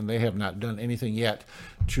something, and they have not done anything yet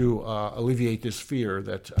to alleviate this fear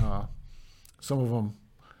that some of them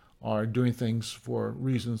are doing things for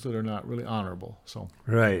reasons that are not really honorable. So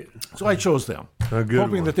I chose them,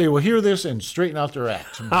 hoping that they will hear this and straighten out their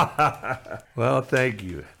act. Well, thank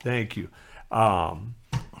you.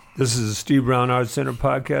 This is the Steve Brown Arts Center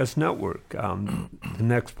Podcast Network. The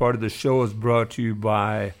next part of the show is brought to you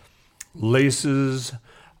by Laces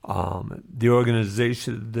the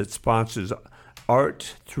organization that sponsors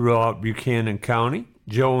art throughout Buchanan County,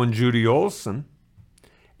 Joe and Judy Olson,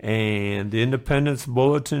 and the Independence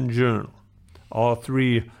Bulletin Journal. All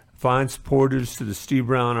three fine supporters to the Steve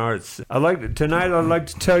Brown Arts. Tonight I'd like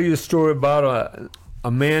to tell you a story about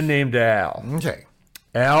a man named Al. Okay.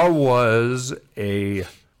 Al was a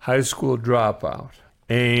high school dropout,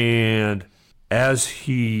 and as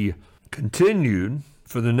he continued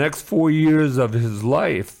for the next 4 years of his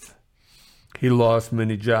life, he lost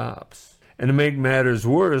many jobs. And to make matters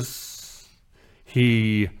worse,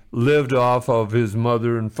 he lived off of his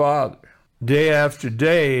mother and father. Day after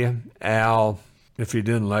day, Al, if he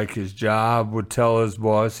didn't like his job, would tell his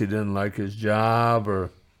boss he didn't like his job or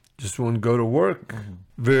just wouldn't go to work. Mm-hmm.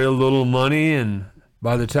 Very little money, and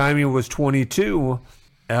by the time he was 22,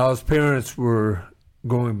 Al's parents were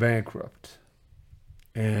going bankrupt.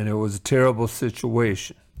 And it was a terrible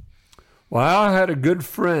situation. Well, Al had a good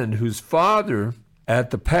friend whose father at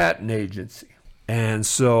the patent agency. And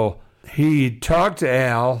so he talked to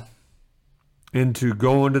Al into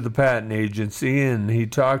going to the patent agency, and he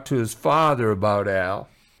talked to his father about Al.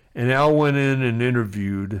 And Al went in and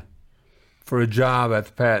interviewed for a job at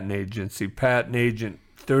the patent agency, patent agent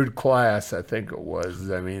third class, I think it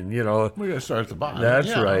was. I mean, you know. We're going to start at the bottom.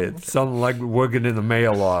 That's right. Something like working in the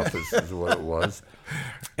mail office is what it was.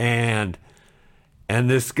 And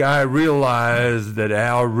this guy realized that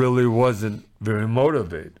Al really wasn't very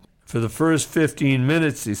motivated. For the first 15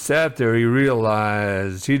 minutes he sat there, he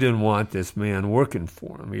realized he didn't want this man working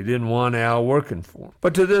for him. He didn't want Al working for him.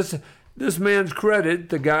 But to this man's credit,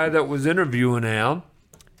 the guy that was interviewing Al,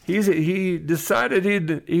 he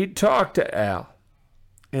decided he'd talk to Al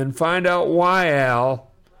and find out why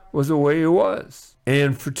Al was the way he was.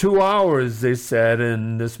 And for 2 hours, they sat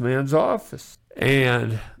in this man's office.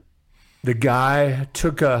 And the guy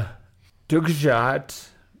took a shot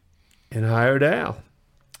and hired Al.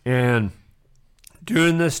 And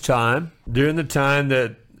during the time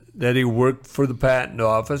that he worked for the patent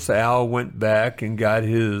office, Al went back and got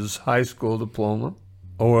his high school diploma,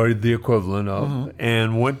 or the equivalent of,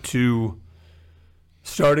 and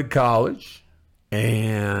started college.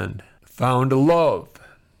 And found a love.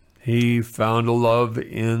 He found a love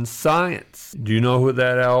in science. Do you know who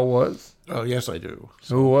that Al was? Oh, yes, I do.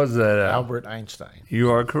 Who was that Al? Albert Einstein.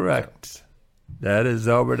 You are correct. That is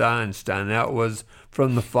Albert Einstein. That was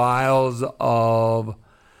from the files of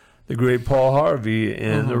the great Paul Harvey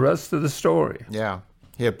and the rest of the story. Yeah.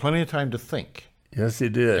 He had plenty of time to think. Yes, he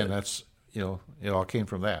did. And that's, it all came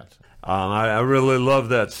from that. I really love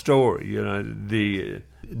that story. You know,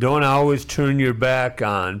 don't always turn your back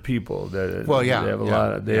on people. They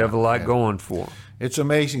have a lot going for them. It's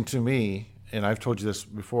amazing to me, and I've told you this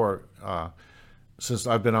before, since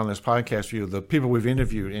I've been on this podcast for you, the people we've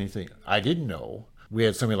interviewed, anything I didn't know. We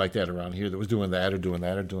had somebody like that around here that was doing that or doing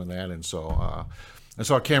that or doing that. And so I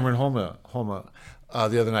saw Cameron Homa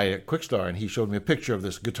the other night at Quickstar, and he showed me a picture of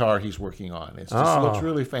this guitar he's working on. It looks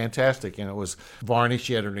really fantastic, and it was varnished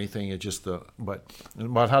yet or anything. It just but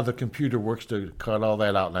about how the computer works to cut all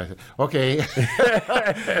that out. And I said, okay,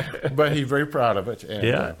 but he's very proud of it.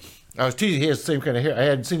 And, I was teasing. He has the same kind of hair. I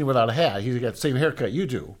hadn't seen him without a hat. He's got the same haircut you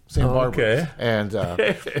do, same barber. Okay. And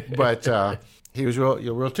but he was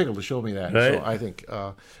real tickled to show me that. Right. So I think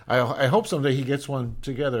I hope someday he gets one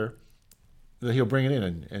together that he'll bring it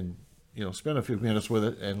in and spend a few minutes with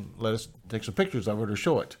it and let us take some pictures of it or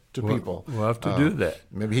show it to people. We'll have to do that.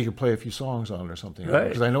 Maybe he could play a few songs on it or something. Right.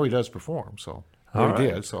 Because I know he does perform. So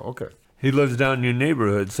did. So okay. He lives down in your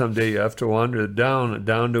neighborhood. Someday you have to wander down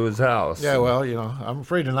to his house. Yeah, well, I'm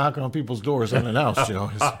afraid to knock on people's doors unannounced.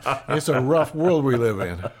 It's a rough world we live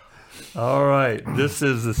in. All right. This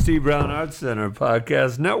is the Steve Brown Arts Center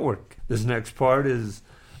Podcast Network. This next part is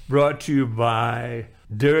brought to you by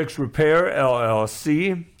Derek's Repair,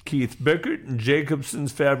 LLC, Keith Bickert, and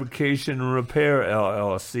Jacobson's Fabrication and Repair,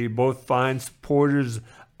 LLC, both fine supporters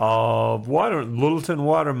of Littleton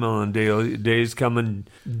Watermelon Days coming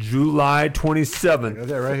July 27th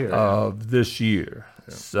right here, of this year.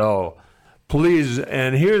 Yeah. So please,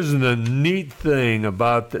 and here's the neat thing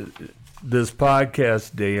about this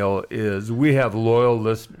podcast, Dale, is we have loyal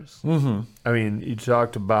listeners. Mm-hmm. I mean, you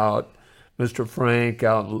talked about Mr. Frank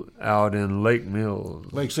out in Lake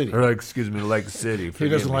City. Lake City. He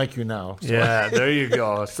doesn't like you now. So. Yeah, there you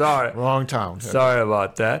go. Sorry. Wrong town. Sorry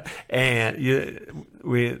about that. And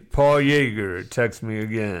Paul Yeager texts me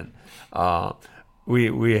again.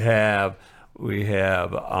 We have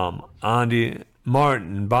Andy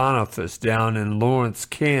Martin Boniface down in Lawrence,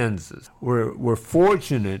 Kansas. We're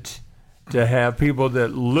fortunate to have people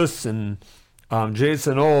that listen.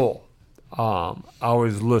 Jason Ohl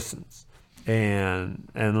always listens. and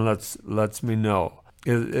lets me know.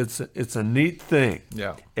 It's a neat thing.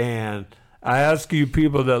 Yeah. And I ask you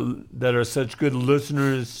people that are such good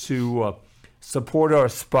listeners to support our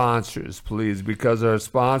sponsors, please, because our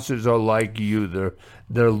sponsors are like you.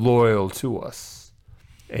 They're loyal to us,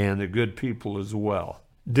 and they're good people as well.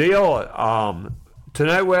 Dale,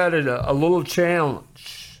 tonight we had a little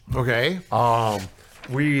challenge. Okay.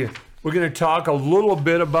 We're going to talk a little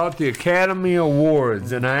bit about the Academy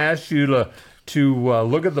Awards, and I asked you to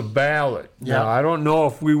look at the ballot. Yeah. Now, I don't know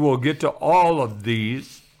if we will get to all of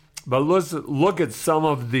these, but let's look at some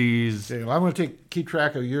of these. Okay, well, I'm going to keep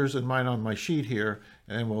track of yours and mine on my sheet here,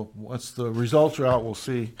 and once the results are out, we'll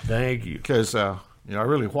see. Thank you. Because I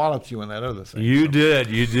really walloped you on that other thing. You did.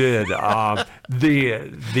 Did you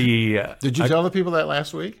tell the people that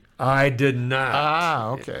last week? I did not. Ah,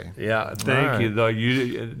 okay. Yeah, thank you. Though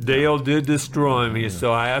Dale did destroy me,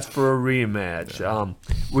 so I asked for a rematch.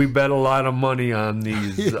 We bet a lot of money on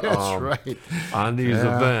these. That's right. On these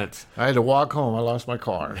events. I had to walk home. I lost my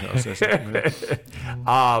car.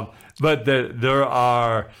 But there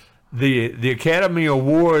are the Academy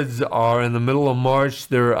Awards are in the middle of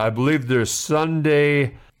March. I believe they're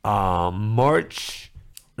Sunday, March.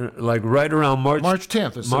 Like right around March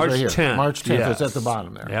 10th. It says March right here. 10th. March 10th. Yes. It's at the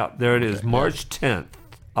bottom there. Yeah, there it is. Okay. March 10th.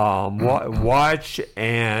 Watch,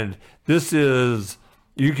 and this is,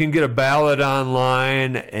 you can get a ballot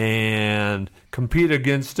online and compete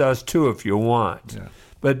against us too if you want. Yeah.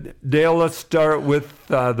 But Dale, let's start with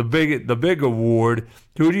the big award.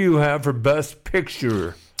 Who do you have for Best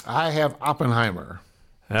Picture? I have Oppenheimer.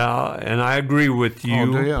 And I agree with you. Oh,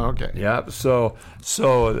 do you? Okay. Yep. So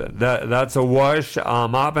that's a wash.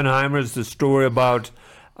 Oppenheimer is the story about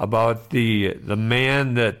the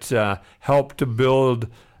man that helped to build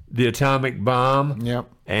the atomic bomb. Yep.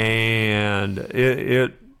 And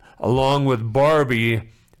it along with Barbie,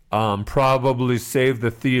 probably saved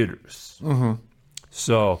the theaters. Mm-hmm.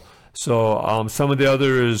 So some of the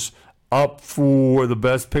others up for the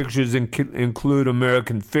Best Pictures include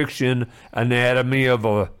American Fiction, Anatomy of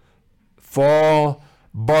a Fall,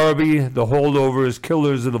 Barbie, The Holdovers,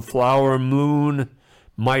 Killers of the Flower Moon,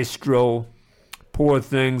 Maestro, Poor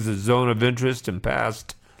Things, The Zone of Interest, and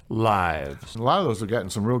Past Lives. A lot of those have gotten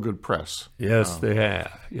some real good press. Yes, they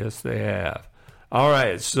have. Yes, they have. All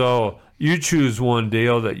right, so you choose one,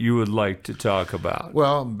 Dale, that you would like to talk about.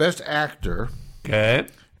 Well, Best Actor. Okay.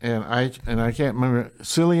 And I can't remember.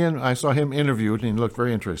 Cillian, I saw him interviewed, and he looked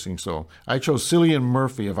very interesting. So I chose Cillian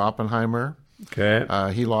Murphy of Oppenheimer. Okay.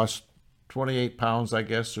 He lost 28 pounds, I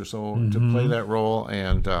guess, or so to play that role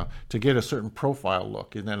and to get a certain profile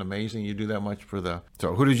look. Isn't that amazing? You do that much for the...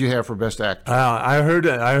 So who did you have for Best Actor? I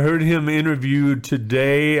heard him interviewed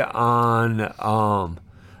today on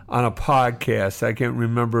a podcast. I can't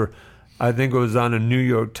remember. I think it was on a New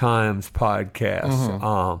York Times podcast.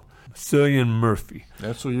 Mm-hmm. Cillian Murphy.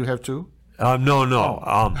 That's who you have too? No.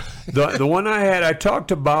 The one I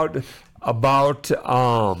talked about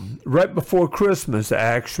right before Christmas,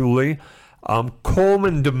 actually.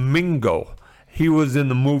 Coleman Domingo. He was in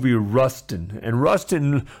the movie Rustin, and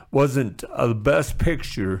Rustin wasn't the Best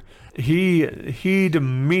Picture. He to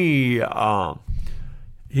me,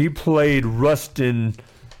 he played Rustin,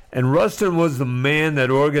 and Rustin was the man that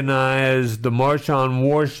organized the March on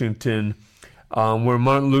Washington. Where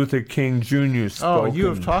Martin Luther King Jr. spoke. Oh, you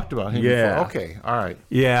have talked about him before. Okay, all right.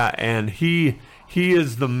 Yeah, and he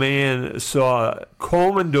is the man. So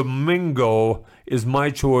Coleman Domingo is my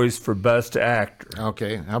choice for Best Actor.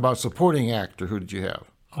 Okay, how about Supporting Actor? Who did you have?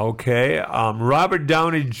 Okay, Robert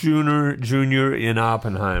Downey Jr. in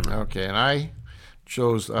Oppenheimer. Okay, and I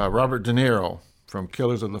chose Robert De Niro from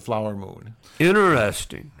Killers of the Flower Moon.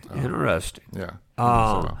 Interesting. Yeah.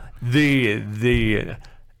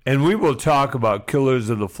 And we will talk about Killers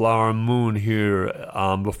of the Flower Moon here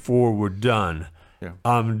before we're done. Yeah.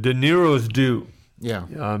 De Niro's due. Yeah.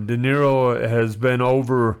 De Niro has been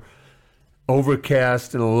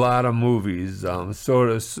overcast in a lot of movies. Sort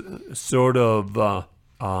of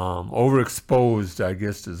overexposed, I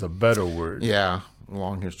guess, is a better word. Yeah.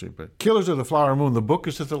 Long history, but Killers of the Flower Moon, the book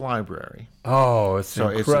is at the library. Oh, it's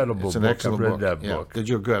an incredible it's an book. Excellent I read book. that book.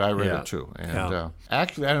 You're good. I read it too. And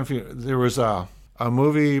actually, I don't know if there was a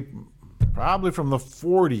movie probably from the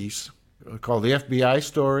 40s called The FBI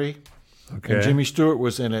Story. Okay. And Jimmy Stewart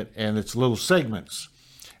was in it, and it's little segments.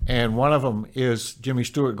 And one of them is Jimmy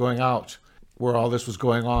Stewart going out where all this was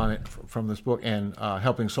going on from this book and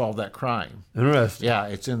helping solve that crime. Interesting. Yeah,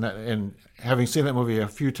 it's in that. And having seen that movie a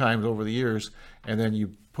few times over the years, and then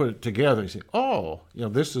you put it together, you say, oh,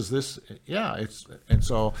 this is this. Yeah, and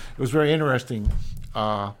so it was very interesting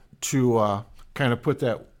to kind of put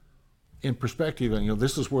that in perspective, and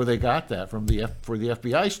this is where they got that from for the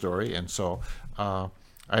FBI story, and so I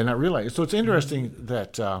did not realize. So it's interesting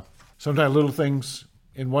that sometimes little things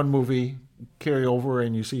in one movie carry over,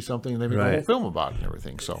 and you see something, and they make a whole film about it and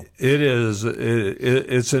everything. So it is.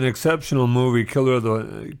 It's an exceptional movie. Killer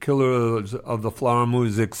of the Flower Moon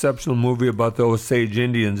is an exceptional movie about the Osage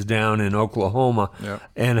Indians down in Oklahoma,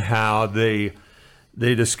 and how they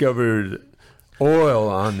discovered oil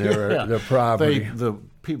on their property.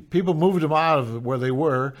 People moved them out of where they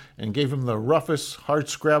were and gave them the roughest, hard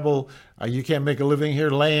scrabble, you can't make a living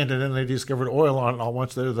here land, and then they discovered oil on it all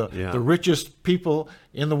once. They're the richest people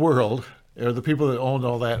in the world, or the people that owned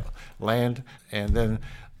all that land. And then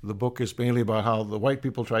the book is mainly about how the white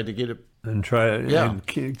people tried to get it. And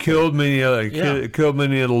killed many of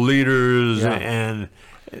the leaders, and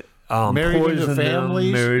married into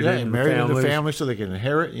families, married into families so they can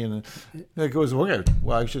inherit. It goes, well,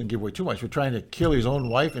 I shouldn't give away too much. We're trying to kill his own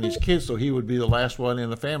wife and his kids, so he would be the last one in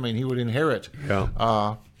the family, and he would inherit.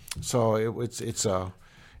 So it's a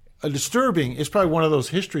disturbing. It's probably one of those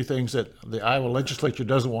history things that the Iowa legislature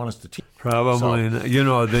doesn't want us to teach. Probably,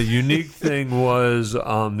 the unique thing was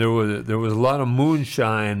there was a lot of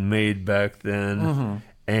moonshine made back then,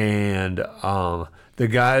 and the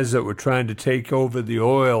guys that were trying to take over the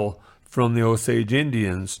oil from the Osage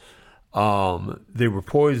Indians, they were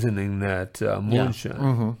poisoning that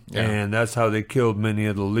moonshine, and that's how they killed many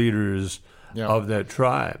of the leaders of that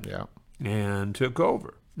tribe, and took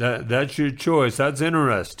over. That's your choice. That's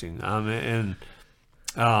interesting. I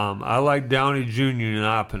like Downey Jr. and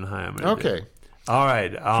Oppenheimer. Okay. All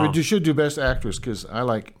right. You should do Best Actress, because I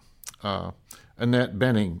like Annette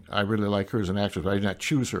Bening. I really like her as an actress. I did not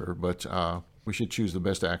choose her, but we should choose the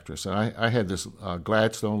Best Actress. And I had this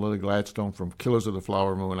Lily Gladstone from Killers of the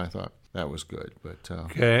Flower Moon. I thought that was good. But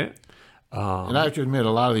okay. And I have to admit, a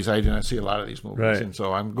lot of these, I did not see a lot of these movies. And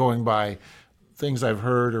so I'm going by things I've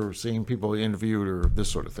heard or seen people interviewed or this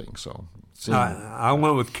sort of thing. So I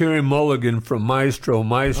went with Carey Mulligan from Maestro.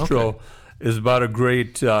 Maestro is about a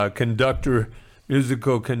great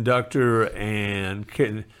musical conductor, and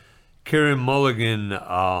Carey Mulligan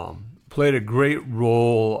played a great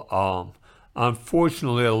role.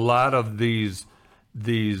 Unfortunately, a lot of these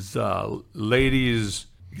ladies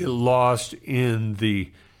get lost in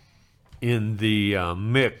the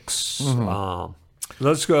mix.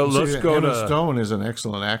 Let's go Emma Stone is an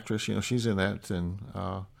excellent actress. She's in that, and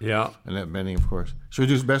Annette Bening, of course. Should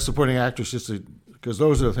we do Best Supporting Actress, just because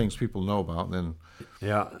those are the things people know about? And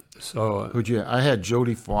then So I had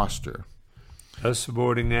Jodie Foster. Best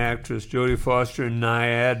Supporting Actress, Jodie Foster in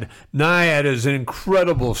Naiad. Naiad is an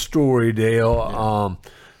incredible story, Dale.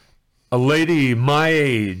 A lady my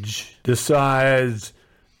age decides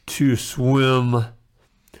to swim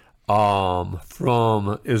from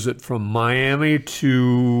Miami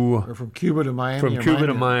to... Or from Cuba to Miami? From Cuba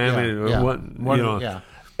to Miami.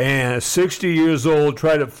 And 60 years old,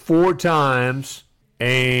 tried it 4 times,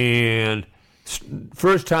 and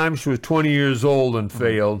first time she was 20 years old and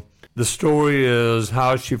failed. The story is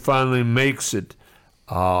how she finally makes it.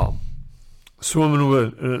 Swimming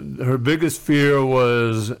with... her biggest fear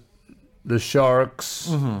was the sharks.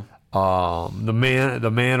 The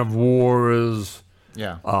man of wars...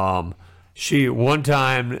 She one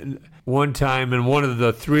time, and one of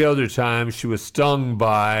the 3 other times, she was stung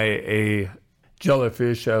by a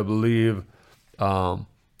jellyfish, I believe.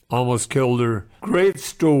 Almost killed her. Great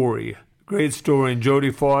story. And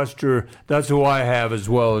Jodie Foster, that's who I have as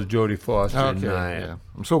well as Jodie Foster. I'm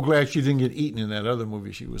so glad she didn't get eaten in that other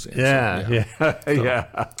movie she was in.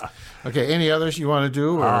 Okay, any others you want to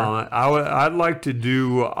do? Or? I'd like to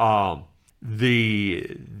do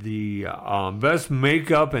the best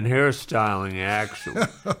makeup and hairstyling, actually.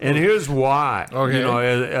 And here's why.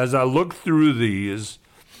 As I look through these,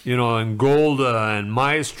 and Golda and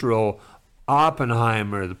Maestro,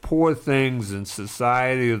 Oppenheimer, The Poor Things in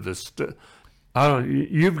Society of the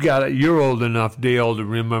you're old enough, Dale, to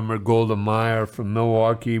remember Golda Meir from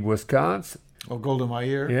Milwaukee, Wisconsin. Oh, Golda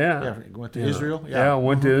Meir? Went to Israel?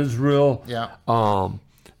 Went to Israel.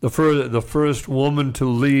 The first woman to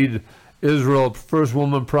lead Israel, first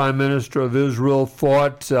woman prime minister of Israel,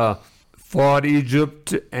 fought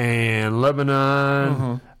Egypt and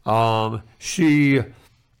Lebanon. She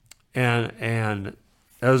and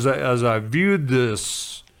as I viewed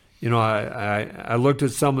this, I looked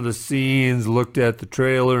at some of the scenes, looked at the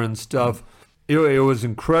trailer and stuff. It was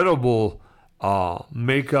incredible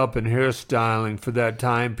makeup and hairstyling for that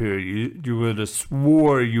time period. You would have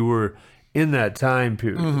swore you were in that time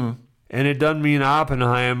period. And it doesn't mean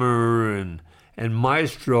Oppenheimer and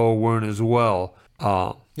Maestro weren't as well.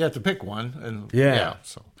 You have to pick one. And Yeah.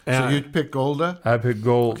 So you picked Golda? I picked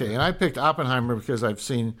Gold. Okay, and I picked Oppenheimer because I've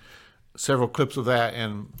seen several clips of that,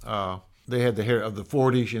 and they had the hair of the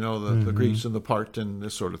 40s, the Greeks in the part and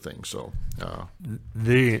this sort of thing. So,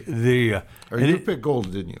 you picked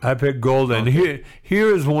Gold, didn't you? I picked Gold, and here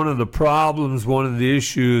is one of the problems, one of the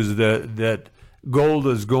issues that Gold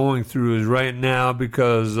is going through is right now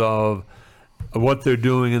because of what they're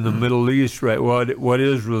doing in the Middle East. Right, what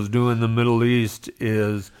Israel's doing in the Middle East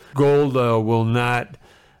is Golda will not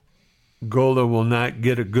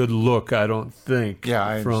get a good look, I don't think. Yeah,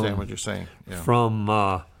 I understand what you're saying. Yeah.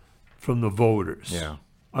 From the voters. Yeah.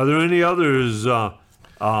 Are there any others there's a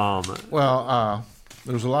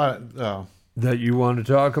lot that you want to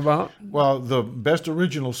talk about? Well, the best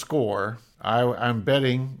original score, I'm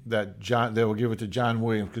betting that they will give it to John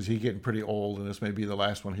Williams because he's getting pretty old, and this may be the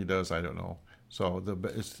last one he does. I don't know. So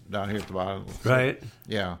it's down here at the bottom. Right.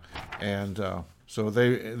 Yeah, and so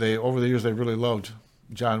they over the years they really loved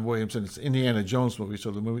John Williams, and it's Indiana Jones movie, so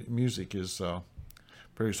the music is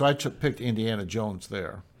pretty. So I picked Indiana Jones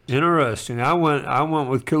there. Interesting. I went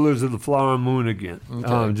with Killers of the Flower Moon again.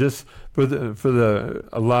 Okay. Just for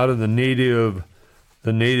a lot of the native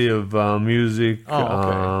music. Oh,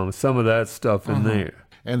 okay. Some of that stuff in there.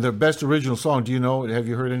 And the best original song, do you know? Have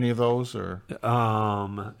you heard any of those? Or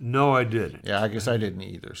no, I didn't. Yeah, I guess I didn't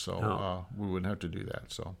either. So we wouldn't have to do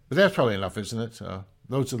that. So, but that's probably enough, isn't it?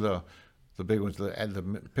 Those are the big ones,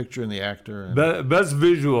 the picture and the actor. And best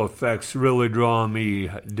visual effects really draw me,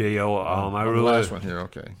 Dale. I really, the last one here,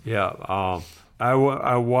 okay. Yeah,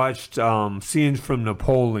 I watched scenes from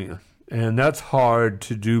Napoleon, and that's hard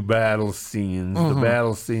to do battle scenes. The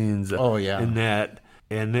battle scenes in that,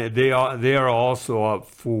 and they are also up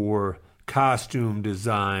for costume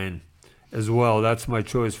design as well. That's my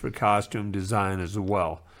choice for costume design as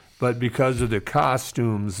well. But because of the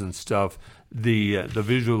costumes and stuff, the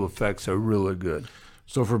visual effects are really good.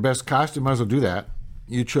 So for best costume, might as well do that.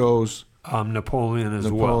 You chose Napoleon as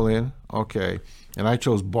well. Napoleon, okay. And I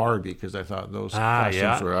chose Barbie because I thought those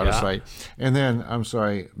costumes were out of sight. And then, I'm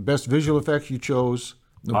sorry, best visual effects, you chose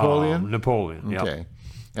Napoleon? Napoleon, yeah. Okay.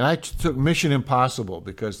 And I took Mission Impossible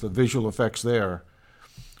because the visual effects there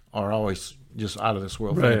are always just out of this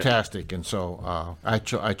world, fantastic. And so I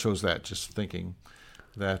chose that just thinking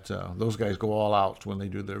that those guys go all out when they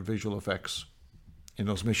do their visual effects in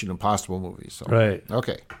those Mission Impossible movies. So. Right.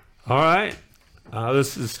 Okay. All right.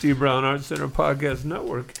 This is Steve Brown Arts Center Podcast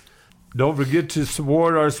Network. Don't forget to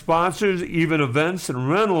support our sponsors, Even Events and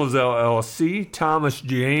Rentals LLC, Thomas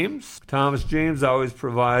James. Thomas James always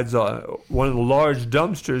provides one of the large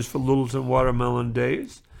dumpsters for Littleton Watermelon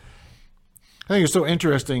Days. I think it's so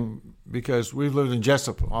interesting because we've lived in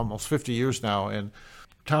Jesup almost 50 years now, and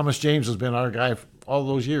Thomas James has been our guy all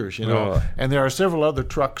those years, And there are several other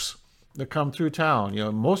trucks that come through town.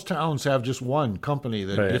 Most towns have just one company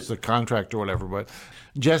that gets the contract or whatever, but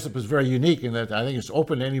Jesup is very unique in that I think it's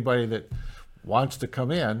open to anybody that wants to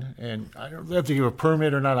come in, and I don't have to give a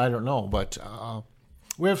permit or not, I don't know, but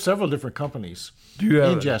we have several different companies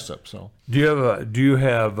in Jesup. So do you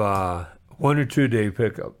have 1 or 2 day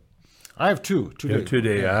pickup? I have two. 2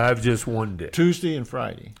 day. I have just 1 day. Tuesday and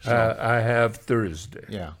Friday. So. I have Thursday.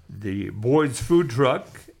 Yeah. The Boyd's Food Truck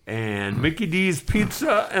and Mickey D's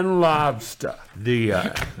Pizza and Lobster.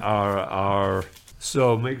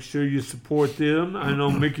 So make sure you support them. I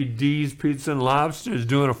know Mickey D's Pizza and Lobster is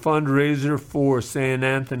doing a fundraiser for St.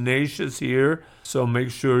 Athanasius here. So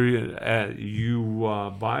make sure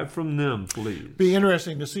you buy from them, please. Be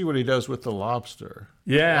interesting to see what he does with the lobster.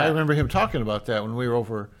 Yeah. I remember him talking about that when we were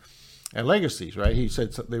over at Legacies, right? He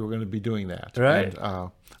said they were going to be doing that. Right.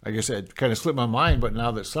 And, I guess it kind of slipped my mind, but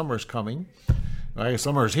now that summer's coming, I guess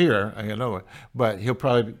summer's here, I know it, but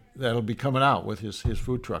that'll be coming out with his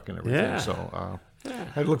food truck and everything. Yeah. So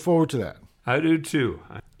I look forward to that. I do too.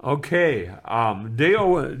 Okay.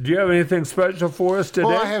 Dale, do you have anything special for us today?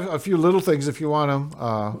 Well, I have a few little things if you want them.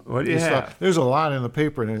 What do you have? There's a lot in the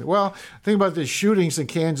paper. Well, think about the shootings in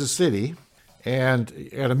Kansas City. And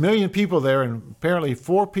had 1 million people there, and apparently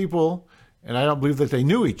 4 people, and I don't believe that they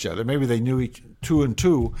knew each other. Maybe they knew each 2 and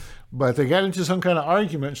 2, but they got into some kind of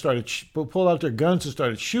argument and started pulled out their guns and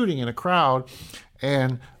started shooting in a crowd,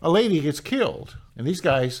 and a lady gets killed. And these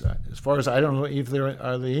guys, as far as I don't know, if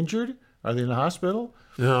are they injured? Are they in the hospital?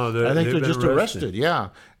 No, I think they're just arrested. Yeah.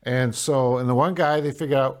 And the one guy, they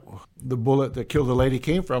figure out the bullet that killed the lady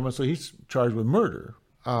came from, and so he's charged with murder.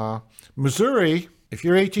 Missouri. If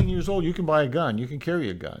you're 18 years old, you can buy a gun. You can carry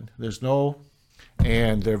a gun. There's no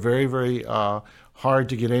and they're very, very hard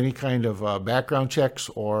to get any kind of background checks,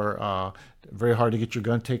 or very hard to get your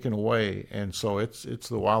gun taken away. And so it's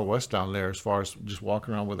the Wild West down there as far as just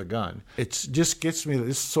walking around with a gun. It just gets me that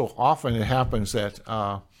this so often it happens that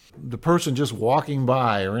the person just walking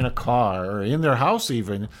by, or in a car, or in their house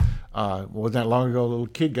even, wasn't that long ago, a little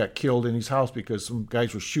kid got killed in his house because some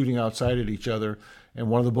guys were shooting outside at each other, and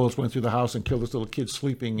one of the bullets went through the house and killed this little kid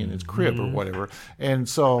sleeping in his crib or whatever. And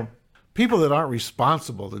so people that aren't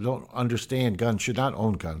responsible, that don't understand guns, should not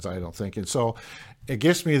own guns, I don't think. And so it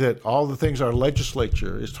gets me that all the things our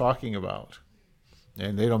legislature is talking about,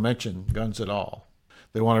 and they don't mention guns at all.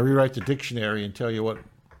 They want to rewrite the dictionary and tell you what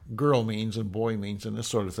girl means and boy means and this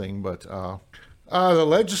sort of thing. But the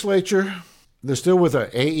legislature, they're still with the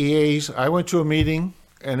AEAs. I went to a meeting,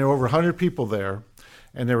 and there were over 100 people there,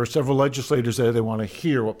 and there were several legislators there. They want to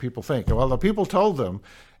hear what people think. Well, the people told them,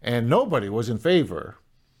 and nobody was in favor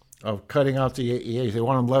of cutting out the AEAs. They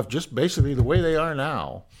want them left just basically the way they are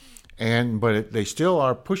now. But they still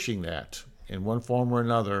are pushing that in one form or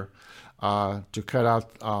another to cut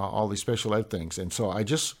out all these special ed things. And so I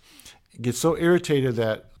just get so irritated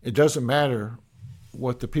that it doesn't matter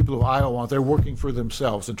what the people of Iowa want. They're working for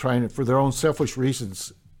themselves and trying to, for their own selfish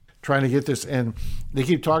reasons, trying to get this. And they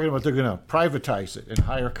keep talking about they're going to privatize it and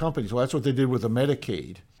hire companies. Well, that's what they did with the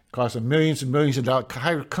Medicaid. Cost them millions and millions of dollars.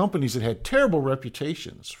 Hired companies that had terrible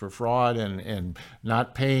reputations for fraud and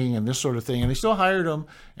not paying and this sort of thing. And they still hired them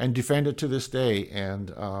and defend it to this day.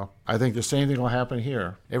 And I think the same thing will happen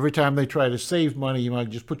here. Every time they try to save money, you might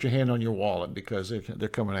just put your hand on your wallet because they're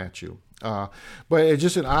coming at you. But it's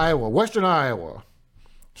just in Iowa, western Iowa,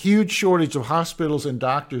 huge shortage of hospitals and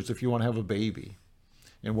doctors if you want to have a baby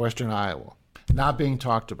in western Iowa. Not being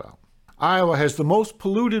talked about. Iowa has the most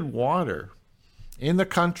polluted water in the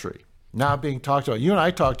country, not being talked about. You and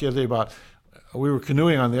I talked the other day about, we were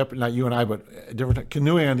canoeing on the upper, not you and I, but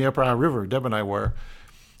canoeing on the Upper Iowa River, Deb and I were,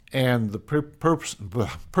 and the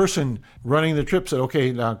person running the trip said,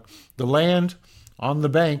 okay, now the land on the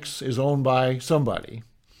banks is owned by somebody,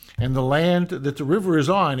 and the land that the river is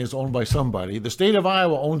on is owned by somebody. The state of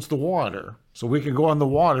Iowa owns the water, so we can go on the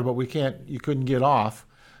water, but you couldn't get off,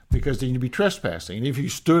 because then you'd be trespassing. And if you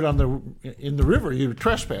stood in the river, you'd be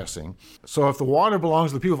trespassing. So if the water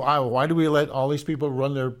belongs to the people of Iowa, why do we let all these people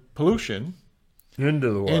run their pollution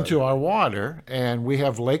into our water? And we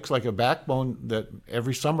have lakes like a backbone that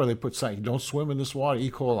every summer they put signs, don't swim in this water,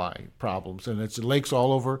 E. coli problems. And it's lakes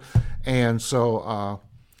all over. And so,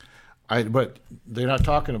 but they're not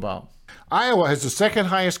talking about. Iowa has the second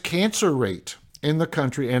highest cancer rate in the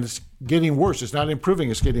country, and it's getting worse. It's not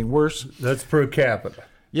improving, it's getting worse. That's per capita.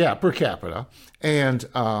 Yeah, per capita. And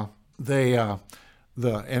and I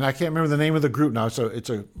can't remember the name of the group now. So it's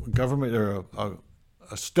a government or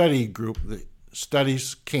a study group that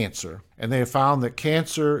studies cancer. And they have found that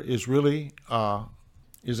cancer is really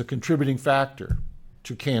is a contributing factor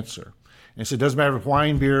to cancer. And so it doesn't matter if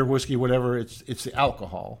wine, beer, whiskey, whatever, it's the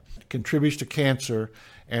alcohol. It contributes to cancer.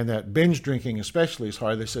 And that binge drinking especially is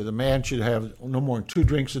hard. They say the man should have no more than 2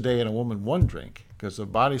 drinks a day and a woman 1 drink because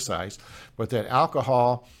of body size. But that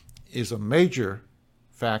alcohol is a major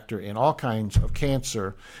factor in all kinds of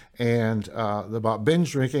cancer, and about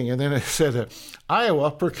binge drinking. And then it said that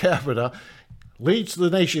Iowa per capita leads the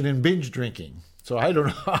nation in binge drinking. So I don't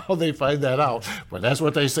know how they find that out, but that's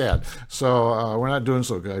what they said. So we're not doing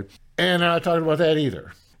so good. And I talked about that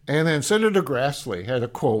either. And then Senator Grassley had a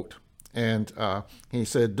quote. And he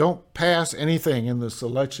said, "Don't pass anything in this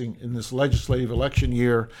legislative election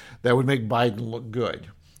year that would make Biden look good."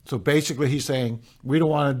 So basically, he's saying we don't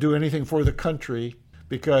want to do anything for the country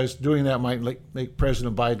because doing that might make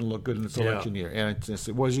President Biden look good in this election year. And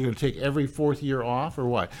was he going to take every 4th year off or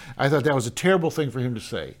what? I thought that was a terrible thing for him to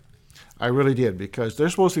say. I really did, because they're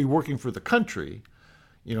supposed to be working for the country,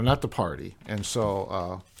 not the party. And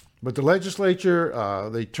so, but the legislature,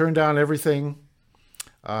 they turned down everything.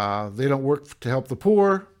 They don't work to help the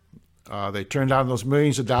poor. They turned down those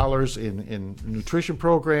millions of dollars in nutrition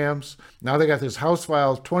programs. Now they got this House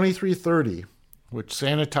File 2330, which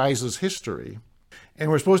sanitizes history. And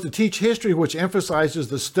we're supposed to teach history, which emphasizes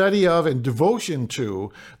the study of and devotion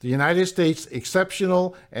to the United States'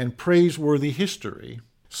 exceptional and praiseworthy history.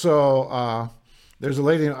 So there's a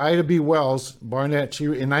lady named Ida B. Wells Barnett.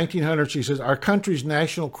 In 1900, she says, our country's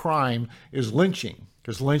national crime is lynching.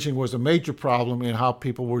 Because lynching was a major problem in how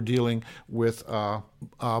people were dealing with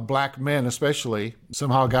black men, especially,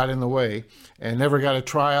 somehow got in the way and never got a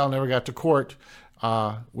trial, never got to court,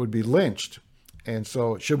 would be lynched. And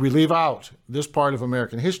so should we leave out this part of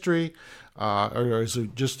American history, or is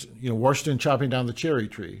it just, Washington chopping down the cherry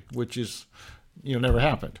tree, which is, never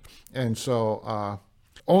happened. And so,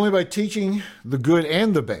 Only by teaching the good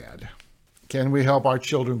and the bad can we help our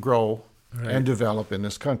children grow and develop in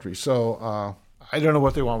this country. So I don't know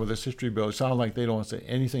what they want with this history bill. It sounds like they don't want to say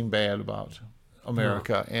anything bad about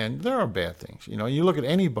America, and there are bad things. You know, you look at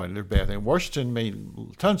anybody, there are bad things. Washington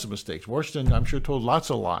made tons of mistakes. Washington, I'm sure, told lots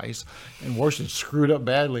of lies, and Washington screwed up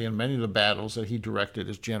badly in many of the battles that he directed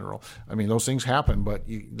as general. I mean, those things happen, but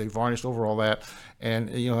they varnished over all that, and,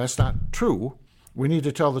 you know, that's not true. We need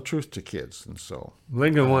to tell the truth to kids, and so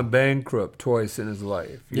Lincoln went bankrupt twice in his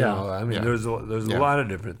life. You know, I mean, there's a lot of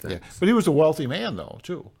different things. Yeah. But he was a wealthy man, though,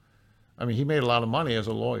 too. I mean, he made a lot of money as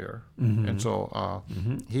a lawyer, and so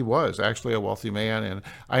he was actually a wealthy man. And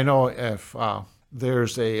I know if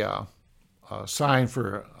there's a sign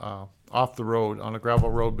for off the road, on a gravel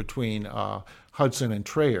road between Hudson and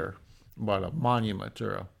Traer, about a monument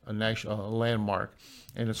or a national landmark,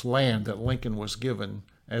 and it's land that Lincoln was given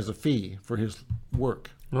as a fee for his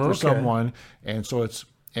work for someone, and so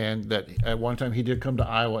and that at one time he did come to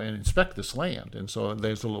Iowa and inspect this land, and so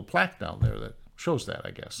there's a little plaque down there that shows that, I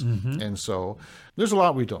guess. And so there's a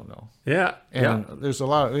lot we don't know. Yeah. And there's a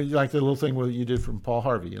lot, like the little thing what you did from Paul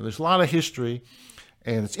Harvey. There's a lot of history,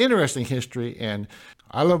 and it's interesting history. And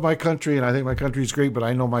I love my country, and I think my country's great, but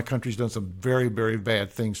I know my country's done some very, very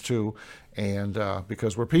bad things too. And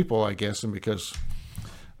because we're people, I guess, and because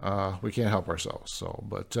we can't help ourselves. So,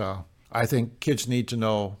 but I think kids need to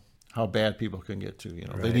know how bad people can get to. You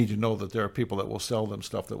know, they need to know that there are people that will sell them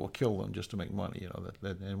stuff that will kill them just to make money. You know,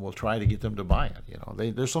 and we'll try to get them to buy it. You know,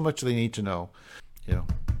 there's so much they need to know. You know,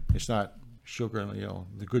 it's not sugar and, you know,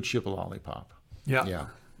 the good ship lollipop. Yeah.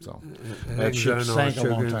 So that ship sank a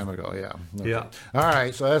long time ago. Yeah. Okay. Yeah. All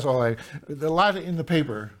right. So that's all a lot in the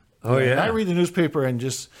paper. Oh, yeah. I read the newspaper and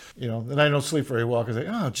just, you know, then I don't sleep very well because I say,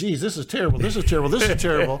 oh, geez, this is terrible. This is terrible. This is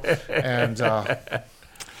terrible.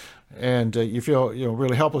 And you feel, you know,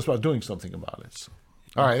 really helpless about doing something about it. So,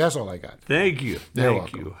 all right, that's all I got. Thank you. You're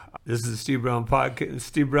Thank you. This is Steve Brown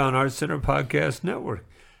Arts Center Podcast Network.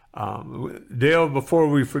 Dale, before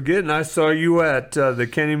we forget, and I saw you at the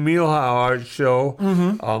Kenny Mielhow Art Show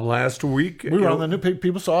last week. We were on the news.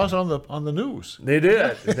 People saw us on the news. They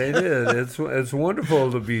did. They did. It's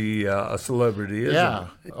wonderful to be a celebrity, isn't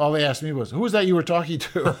it? All they asked me was, who was that you were talking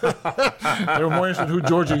to? They were more interested in who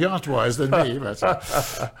Georgia Yount was than me.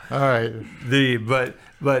 All right.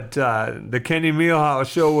 But the Kenny Mielhow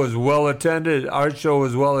show was well attended. Art show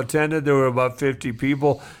was well attended. There were about 50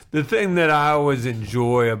 people. The thing that I always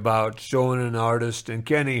enjoy about showing an artist, and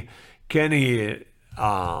Kenny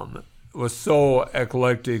was so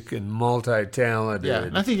eclectic and multi-talented. Yeah,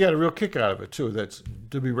 and I think he got a real kick out of it too. That's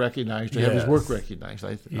to be recognized, to have his work recognized.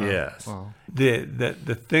 Yes.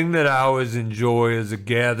 The thing that I always enjoy is a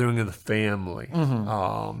gathering of the family.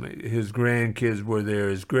 His grandkids were there.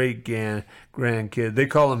 His great grandkids. They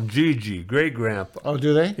call him Gigi, great grandpa. Oh,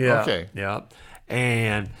 do they? Yeah. Okay. Yeah,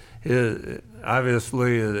 and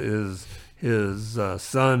obviously his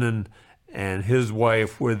son and his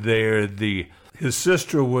wife were there. His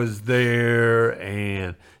sister was there,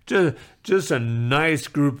 and just a nice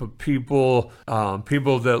group of people.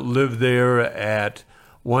 People that live there at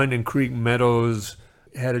Winding Creek Meadows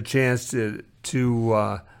had a chance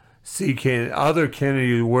to see other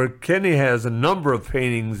Kennedy work. Kenny has a number of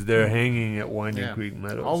paintings there hanging at Winding Creek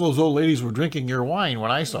Meadows. All those old ladies were drinking your wine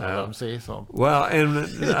when I saw them. See, so well, and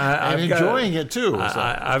I'm enjoying it too. So.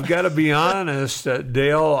 I've got to be honest,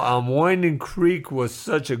 Dale. Winding Creek was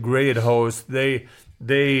such a great host. They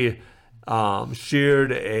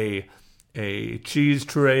shared a cheese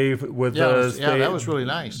tray with us. Yeah, that was really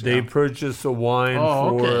nice. They purchased a wine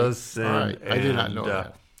for us. And, all right. I did not know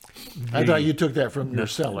that. I thought you took that from your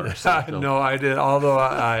cellar. No, I did. Although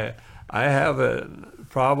I have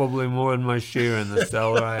probably more than my share in the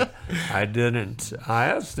cellar. I didn't. I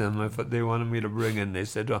asked them if they wanted me to bring it. They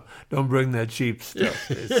said, "Don't bring that cheap stuff."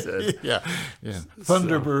 They said, yeah.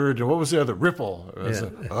 Thunderbird. And what was the other? Ripple.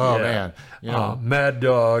 Man. You know, Mad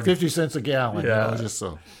Dog. 50 cents a gallon. Yeah. You know, just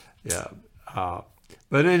so. Yeah.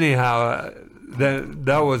 But anyhow.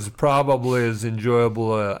 That was probably as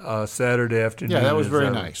enjoyable a Saturday afternoon. Yeah, that was very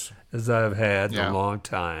nice. As I've had in a long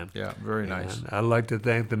time. Yeah, very nice. And I'd like to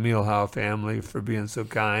thank the Mielhow family for being so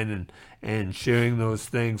kind and sharing those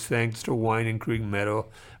things. Thanks to Winding Creek Meadow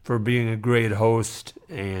for being a great host.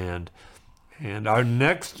 And our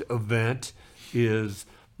next event is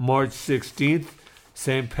March 16th,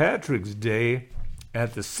 St. Patrick's Day,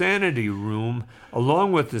 at the Sanity Room.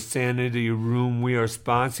 Along with the Sanity Room, we are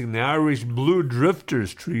sponsoring the Irish Blue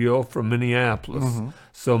Drifters Trio from Minneapolis.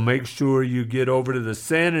 So make sure you get over to the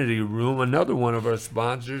Sanity Room, another one of our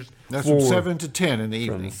sponsors. That's from 7 to 10 in the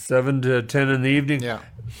evening. From 7 to 10 in the evening. Yeah.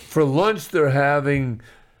 For lunch, they're having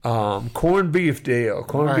corned beef, Dale.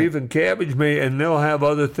 Corned beef and cabbage, and they'll have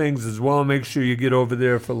other things as well. Make sure you get over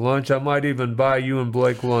there for lunch. I might even buy you and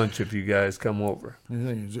Blake lunch if you guys come over.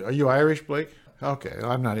 Are you Irish, Blake? Okay,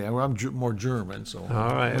 I'm not. I'm more German, so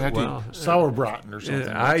all right. Well, sauerbraten or something.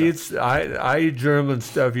 I eat German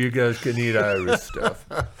stuff. You guys can eat Irish stuff.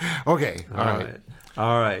 Okay,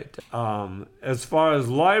 all right. As far as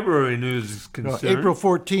library news is concerned, April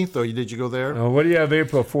 14th, though, did you go there? What do you have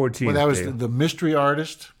April 14th? Well, that was the mystery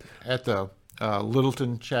artist at the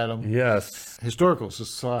Littleton Chatham. Yes. Historical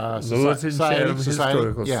Society. Littleton Chatham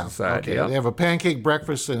Historical Society. Okay. Yep. They have a pancake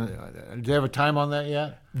breakfast. And do they have a time on that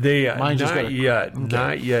yet?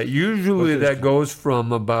 Not yet. Usually that goes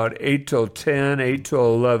from about 8 till 10, 8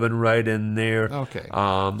 till 11, right in there. Okay.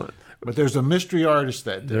 But there's a mystery artist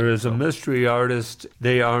that day. There is a mystery artist.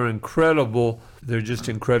 They are incredible. They're just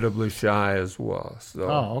incredibly shy as well. So.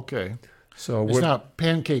 Oh, okay. So it's not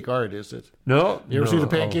pancake art, is it? No. You ever see the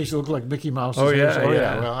pancakes that look like Mickey Mouse? Oh, yeah.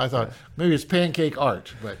 Well, I thought maybe it's pancake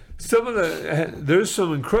art, but there's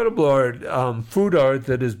some incredible art, food art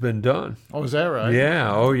that has been done. Oh, is that right?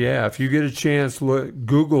 Yeah. Oh, yeah. If you get a chance,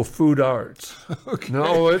 Google food arts. Okay.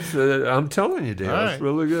 No, it's. I'm telling you, Dale, it's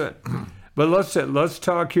really good. But let's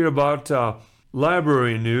talk here about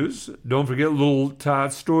library news. Don't forget Little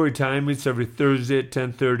Tot Story Time meets every Thursday at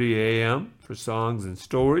 10:30 a.m. for songs and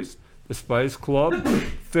stories. The Spice Club.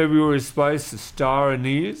 February Spice is Star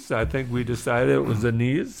Anise. I think we decided it was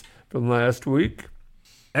Anise from last week.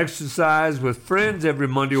 Exercise with friends every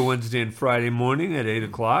Monday, Wednesday, and Friday morning at 8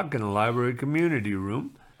 o'clock in the library community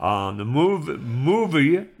room. The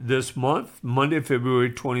movie this month, Monday,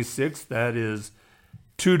 February 26th, that is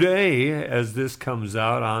today as this comes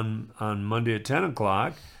out on Monday at 10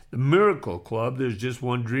 o'clock. The Miracle Club, There's Just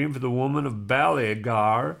One Dream for the Woman of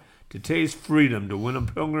Balagar, to taste freedom, to win a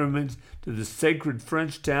pilgrimage to the sacred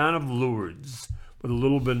French town of Lourdes. With a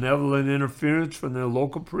little benevolent interference from their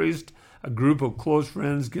local priest, a group of close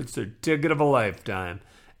friends gets their ticket of a lifetime.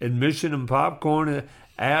 Admission and popcorn,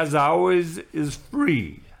 as always, is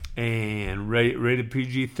free. And rated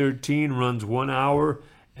PG-13, runs 1 hour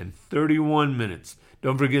and 31 minutes.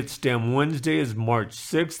 Don't forget STEM Wednesday is March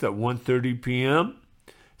 6th at 1:30 p.m.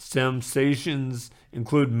 STEM stations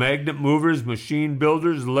include magnet movers, machine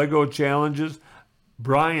builders, Lego challenges,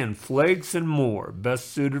 Brian Flakes, and more.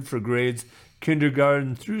 Best suited for grades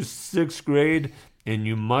kindergarten through 6th grade, and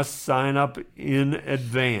you must sign up in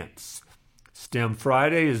advance. STEM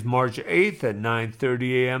Friday is March 8th at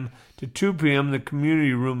 9:30 a.m. to 2 p.m. in the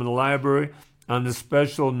community room of the library. On the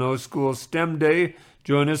special No School STEM Day,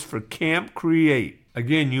 join us for Camp Create.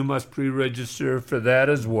 Again, you must pre-register for that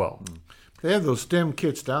as well. They have those STEM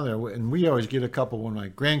kits down there, and we always get a couple when my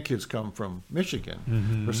grandkids come from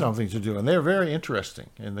Michigan for something to do. And they're very interesting,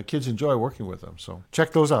 and the kids enjoy working with them. So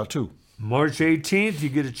check those out, too. March 18th, you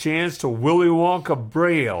get a chance to Willy Wonka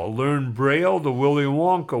Braille. Learn Braille the Willy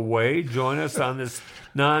Wonka way. Join us on this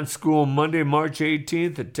non-school Monday, March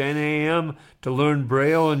 18th at 10 a.m. to learn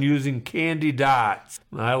Braille and using candy dots.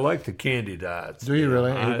 I like the candy dots. Do you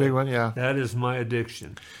really? A big one, yeah. That is my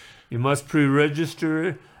addiction. You must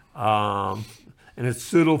pre-register, and it's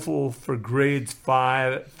suitable for grades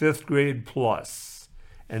 5th grade plus.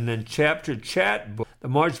 And then chapter chat book. The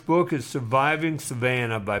March book is Surviving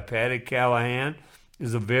Savannah by Patty Callahan.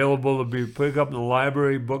 Is available to be picked up in the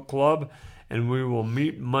library book club, and we will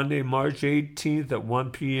meet Monday, March 18th at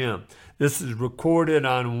 1 p.m. This is recorded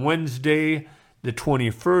on Wednesday, the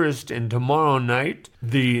 21st, and tomorrow night,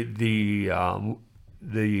 the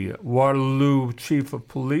Waterloo Chief of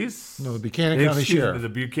Police. No, the Buchanan County Sheriff. The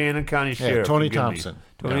Buchanan County Sheriff. Tony Thompson.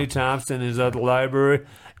 Tony Thompson is at the library,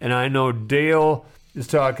 and I know Dale is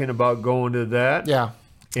talking about going to that. Yeah.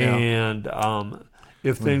 And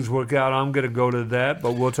if things work out, I'm going to go to that,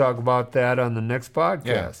 but we'll talk about that on the next podcast.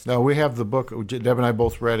 Yeah. No, we have the book. Deb and I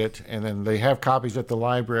both read it, and then they have copies at the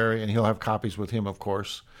library, and he'll have copies with him, of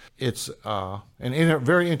course. It's a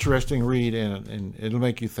very interesting read, and it'll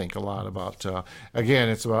make you think a lot about, again,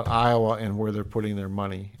 it's about Iowa and where they're putting their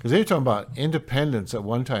money. Because they're talking about Independence at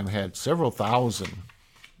one time had several thousand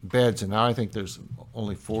beds, and now I think there's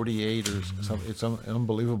only 48 or something. It's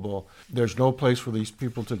unbelievable. There's no place for these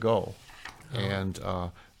people to go. And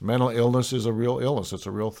mental illness is a real illness. It's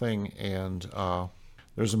a real thing. And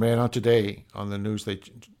there's a man out today on the news, they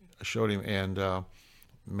showed him, and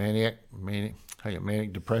manic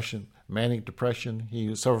depression.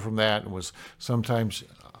 He suffered from that and was sometimes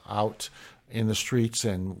out in the streets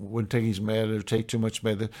and wouldn't take his med or take too much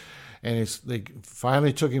med. And they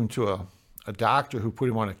finally took him to a doctor who put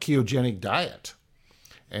him on a ketogenic diet.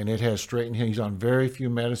 and it has straightened him. He's on very few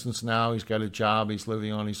medicines now. He's got a job. He's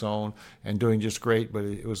living on his own and doing just great. But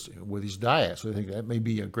it was with his diet, so I think that may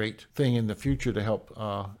be a great thing in the future to help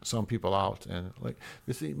some people out. And like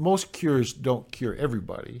most cures don't cure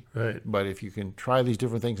everybody, right? But if you can try these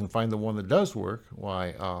different things and find the one that does work,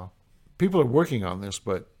 why people are working on this,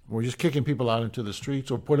 but we're just kicking people out into the streets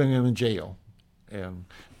or putting them in jail, and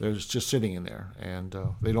they're just sitting in there, and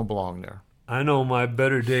they don't belong there. I know my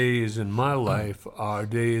better days in my life are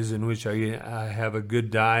days in which I have a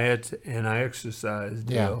good diet and I exercise,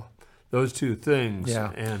 Dale. Yeah. Those two things.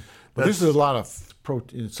 Yeah. And but this is a lot of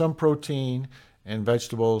protein, some protein and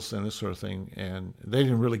vegetables and this sort of thing. And they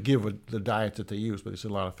didn't really give the diet that they use, but it's a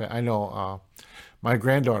lot of fat. I know my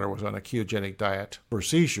granddaughter was on a ketogenic diet for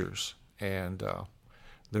seizures, and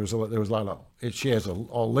there was a lot of she has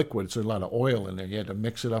all liquid, so a lot of oil in there. You had to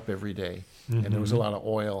mix it up every day, and there was a lot of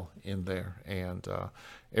oil in there, and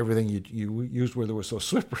everything you used with it was so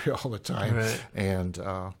slippery all the time, right. And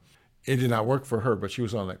it did not work for her. But she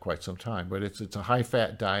was on that quite some time. But it's a high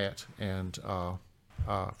fat diet, and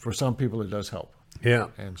for some people it does help. Yeah,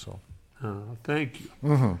 and so thank you.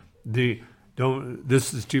 Mm-hmm.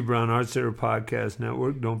 This is T. Brown Arts Center Podcast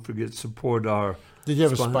Network. Don't forget to support our. Did you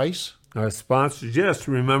have a spice? Our sponsors, yes.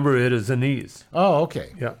 Remember, it is anise. Oh,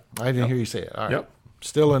 okay. Yeah. I didn't hear you say it. All right. Yep.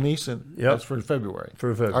 Still anise, and that's for February.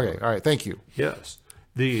 For February. Okay. All right. Thank you. Yes.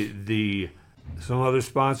 Some other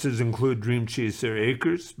sponsors include Dream Chaser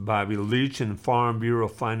Acres, Bobby Leach, and Farm Bureau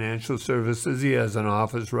Financial Services. He has an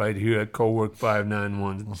office right here at Cowork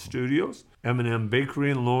 591 Studios. M&M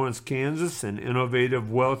Bakery in Lawrence, Kansas, and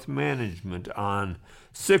Innovative Wealth Management on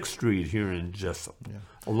 6th Street here in Jesup. Yeah.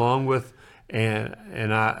 Along with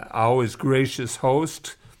and I always gracious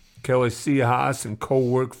host, Kelly C. Haas and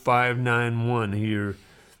Cowork 591 here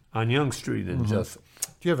on Young Street in Jesup.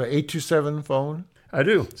 Do you have an 827 phone? I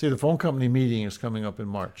do. See, the phone company meeting is coming up in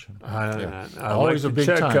March. I always like a big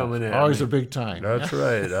time. Coming in. Always a big time. That's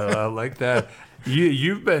right. I like that.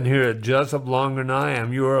 You've been here at Jesup longer than I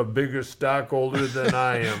am. You are a bigger stockholder than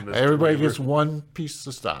I am. Everybody gets one piece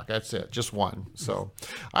of stock. That's it, just one. So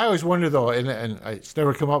I always wonder, though, and it's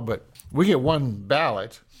never come up, but we get one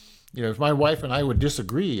ballot. You know, if my wife and I would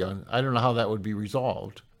disagree on, I don't know how that would be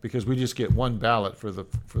resolved, because we just get one ballot for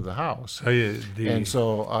the House. And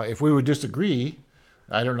so if we would didisagree,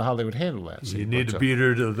 I don't know how they would handle that. You need to beat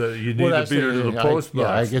her to the post box.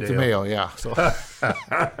 Yeah, I get the mail. Yeah, so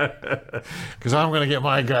because I'm going to get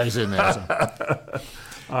my guys in there. So.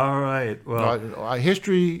 All right. Well,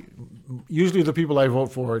 history. Usually, the people I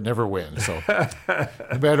vote for never win. So, no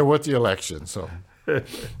matter what the election. So.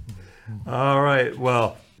 All right.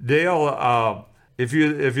 Well, Dale, if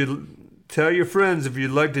you tell your friends if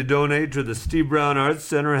you'd like to donate to the Steve Brown Arts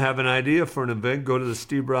Center, have an idea for an event, go to the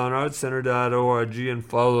SteveBrownArtsCenter.org and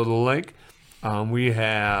follow the link. We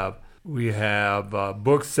have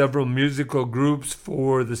booked several musical groups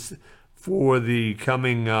for the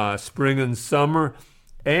coming spring and summer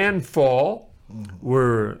and fall.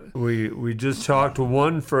 We just talked to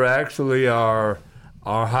one for actually our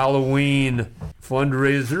Halloween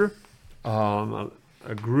fundraiser.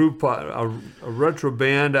 A group, a retro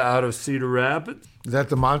band out of Cedar Rapids. Is that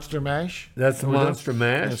the Monster Mash? That's the Monster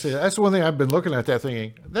Mash. Yeah, see, that's the one thing I've been looking at that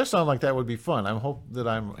thinking, that sounds like that would be fun. I hope that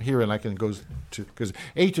I'm here and I can go to, because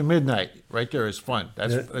 8 to midnight right there is fun.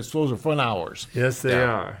 Those are fun hours. Yes, they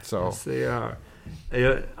are. So. Yes, they are.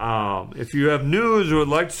 If you have news or would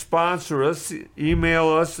like to sponsor us, email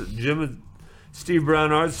us at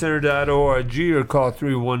jim@stevebrownartscenter.org or call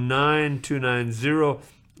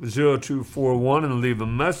 319-290-0241 and leave a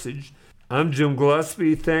message. I'm Jim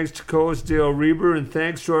Gillespie. Thanks to co-host Dale Rueber, and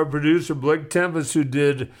thanks to our producer Blake Tempus, who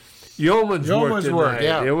did yeoman's work tonight.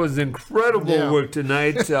 Yeah. It was incredible work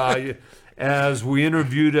tonight as we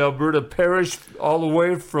interviewed Alberta Parish all the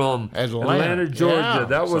way from Atlanta, Georgia. Yeah.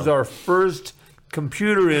 That was our first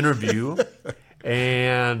computer interview,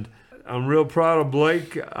 and I'm real proud of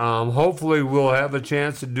Blake. Hopefully we'll have a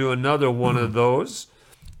chance to do another one of those.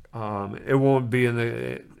 It won't be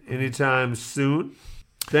anytime soon.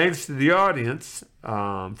 Thanks to the audience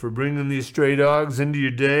for bringing these stray dogs into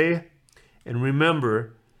your day. And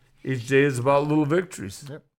remember, each day is about little victories. Yep.